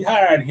him, he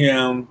hired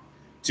him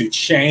to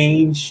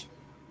change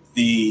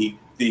the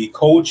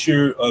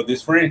culture of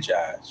this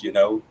franchise,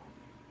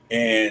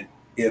 and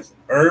if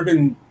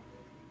Urban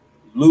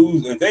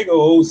if they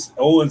go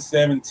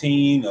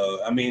 0-17,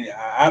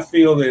 I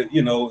feel that,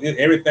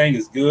 everything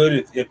is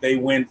good if they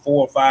win 4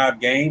 or 5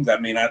 games. I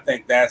mean, I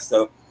think that's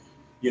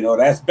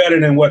that's better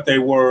than what they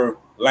were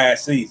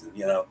last season,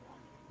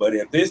 But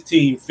if this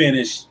team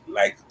finished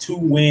like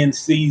 2-win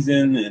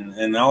season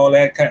and all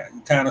that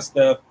kind of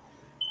stuff,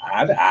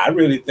 I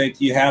really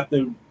think you have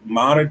to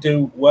monitor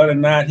whether or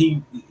not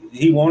he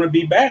want to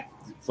be back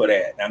for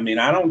that. I mean,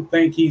 I don't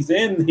think he's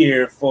in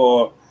here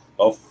for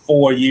a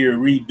 4-year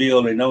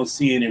rebuild and don't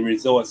see any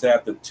results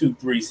after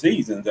 2-3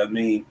 seasons. I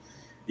mean,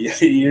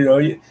 you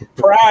know,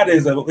 pride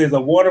is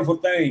a wonderful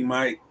thing,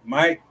 Mike.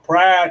 Mike,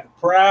 pride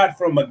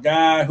from a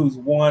guy who's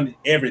won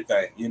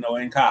everything, you know,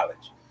 in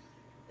college.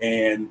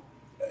 And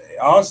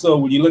also,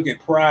 when you look at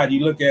pride,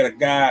 you look at a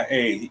guy,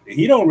 hey,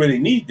 he don't really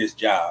need this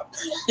job.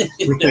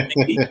 he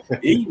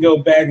can go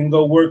back and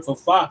go work for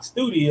Fox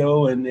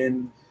Studio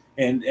and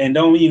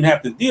don't even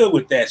have to deal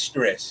with that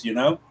stress, you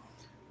know.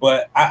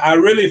 But I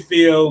really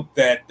feel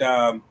that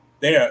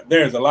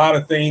there's a lot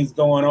of things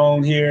going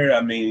on here.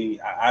 I mean,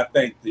 I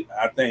think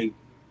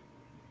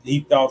he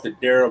thought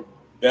that Darrell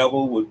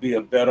Bevel would be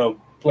a better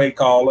play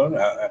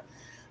caller.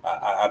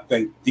 I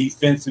think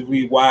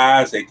defensively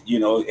wise, that, you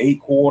know, 8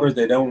 quarters,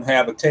 they don't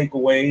have a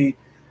takeaway.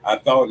 I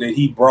thought that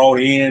he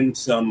brought in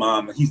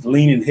some. He's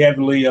leaning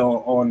heavily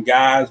on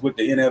guys with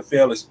the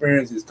NFL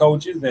experience as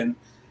coaches, and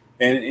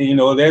you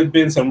know, there's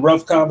been some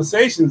rough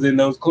conversations in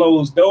those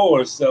closed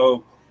doors.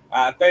 So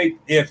I think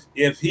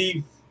if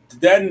he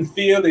doesn't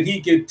feel that he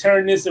can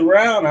turn this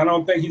around, I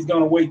don't think he's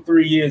going to wait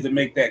 3 years to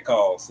make that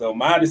call. So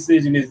my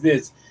decision is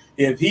this: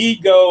 if he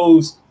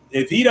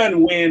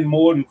doesn't win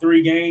more than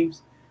 3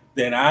 games,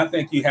 then I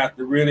think you have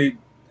to really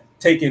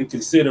take in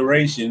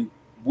consideration,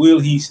 will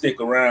he stick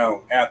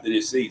around after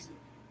this season?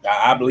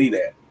 I believe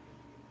that.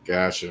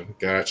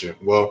 Gotcha.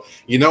 Well,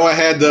 you know, I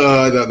had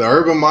the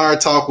Urban Meyer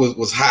talk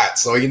was hot,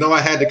 so you know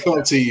I had to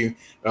come to you,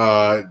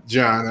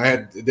 John.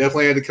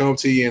 Definitely had to come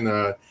to you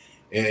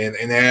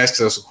and ask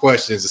us some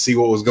questions to see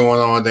what was going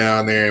on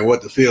down there and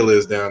what the feel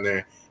is down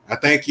there. I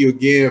thank you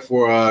again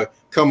for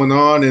coming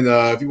on, and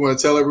if you want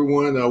to tell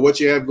everyone what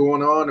you have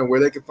going on and where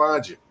they can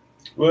find you.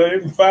 Well, you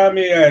can find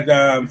me at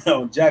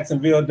on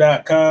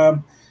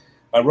Jacksonville.com.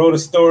 I wrote a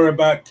story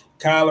about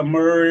Kyler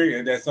Murray,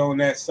 and that's on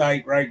that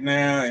site right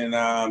now.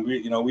 And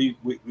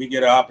we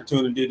get an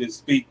opportunity to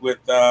speak with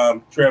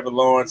Trevor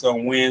Lawrence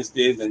on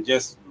Wednesdays, and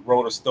just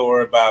wrote a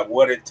story about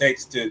what it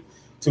takes to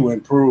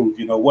improve.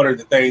 You know, what are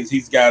the things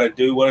he's got to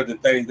do? What are the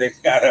things they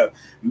got to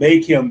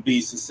make him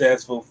be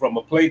successful from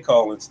a play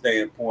calling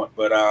standpoint?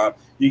 But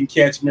you can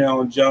catch me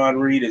on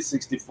John Reed at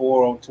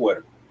 64 on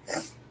Twitter.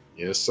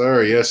 Yes,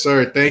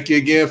 sir. Thank you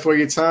again for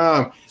your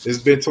time. This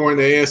has been Touring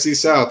the AFC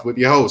South with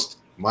your host,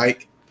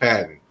 Mike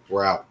Patton.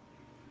 We're out.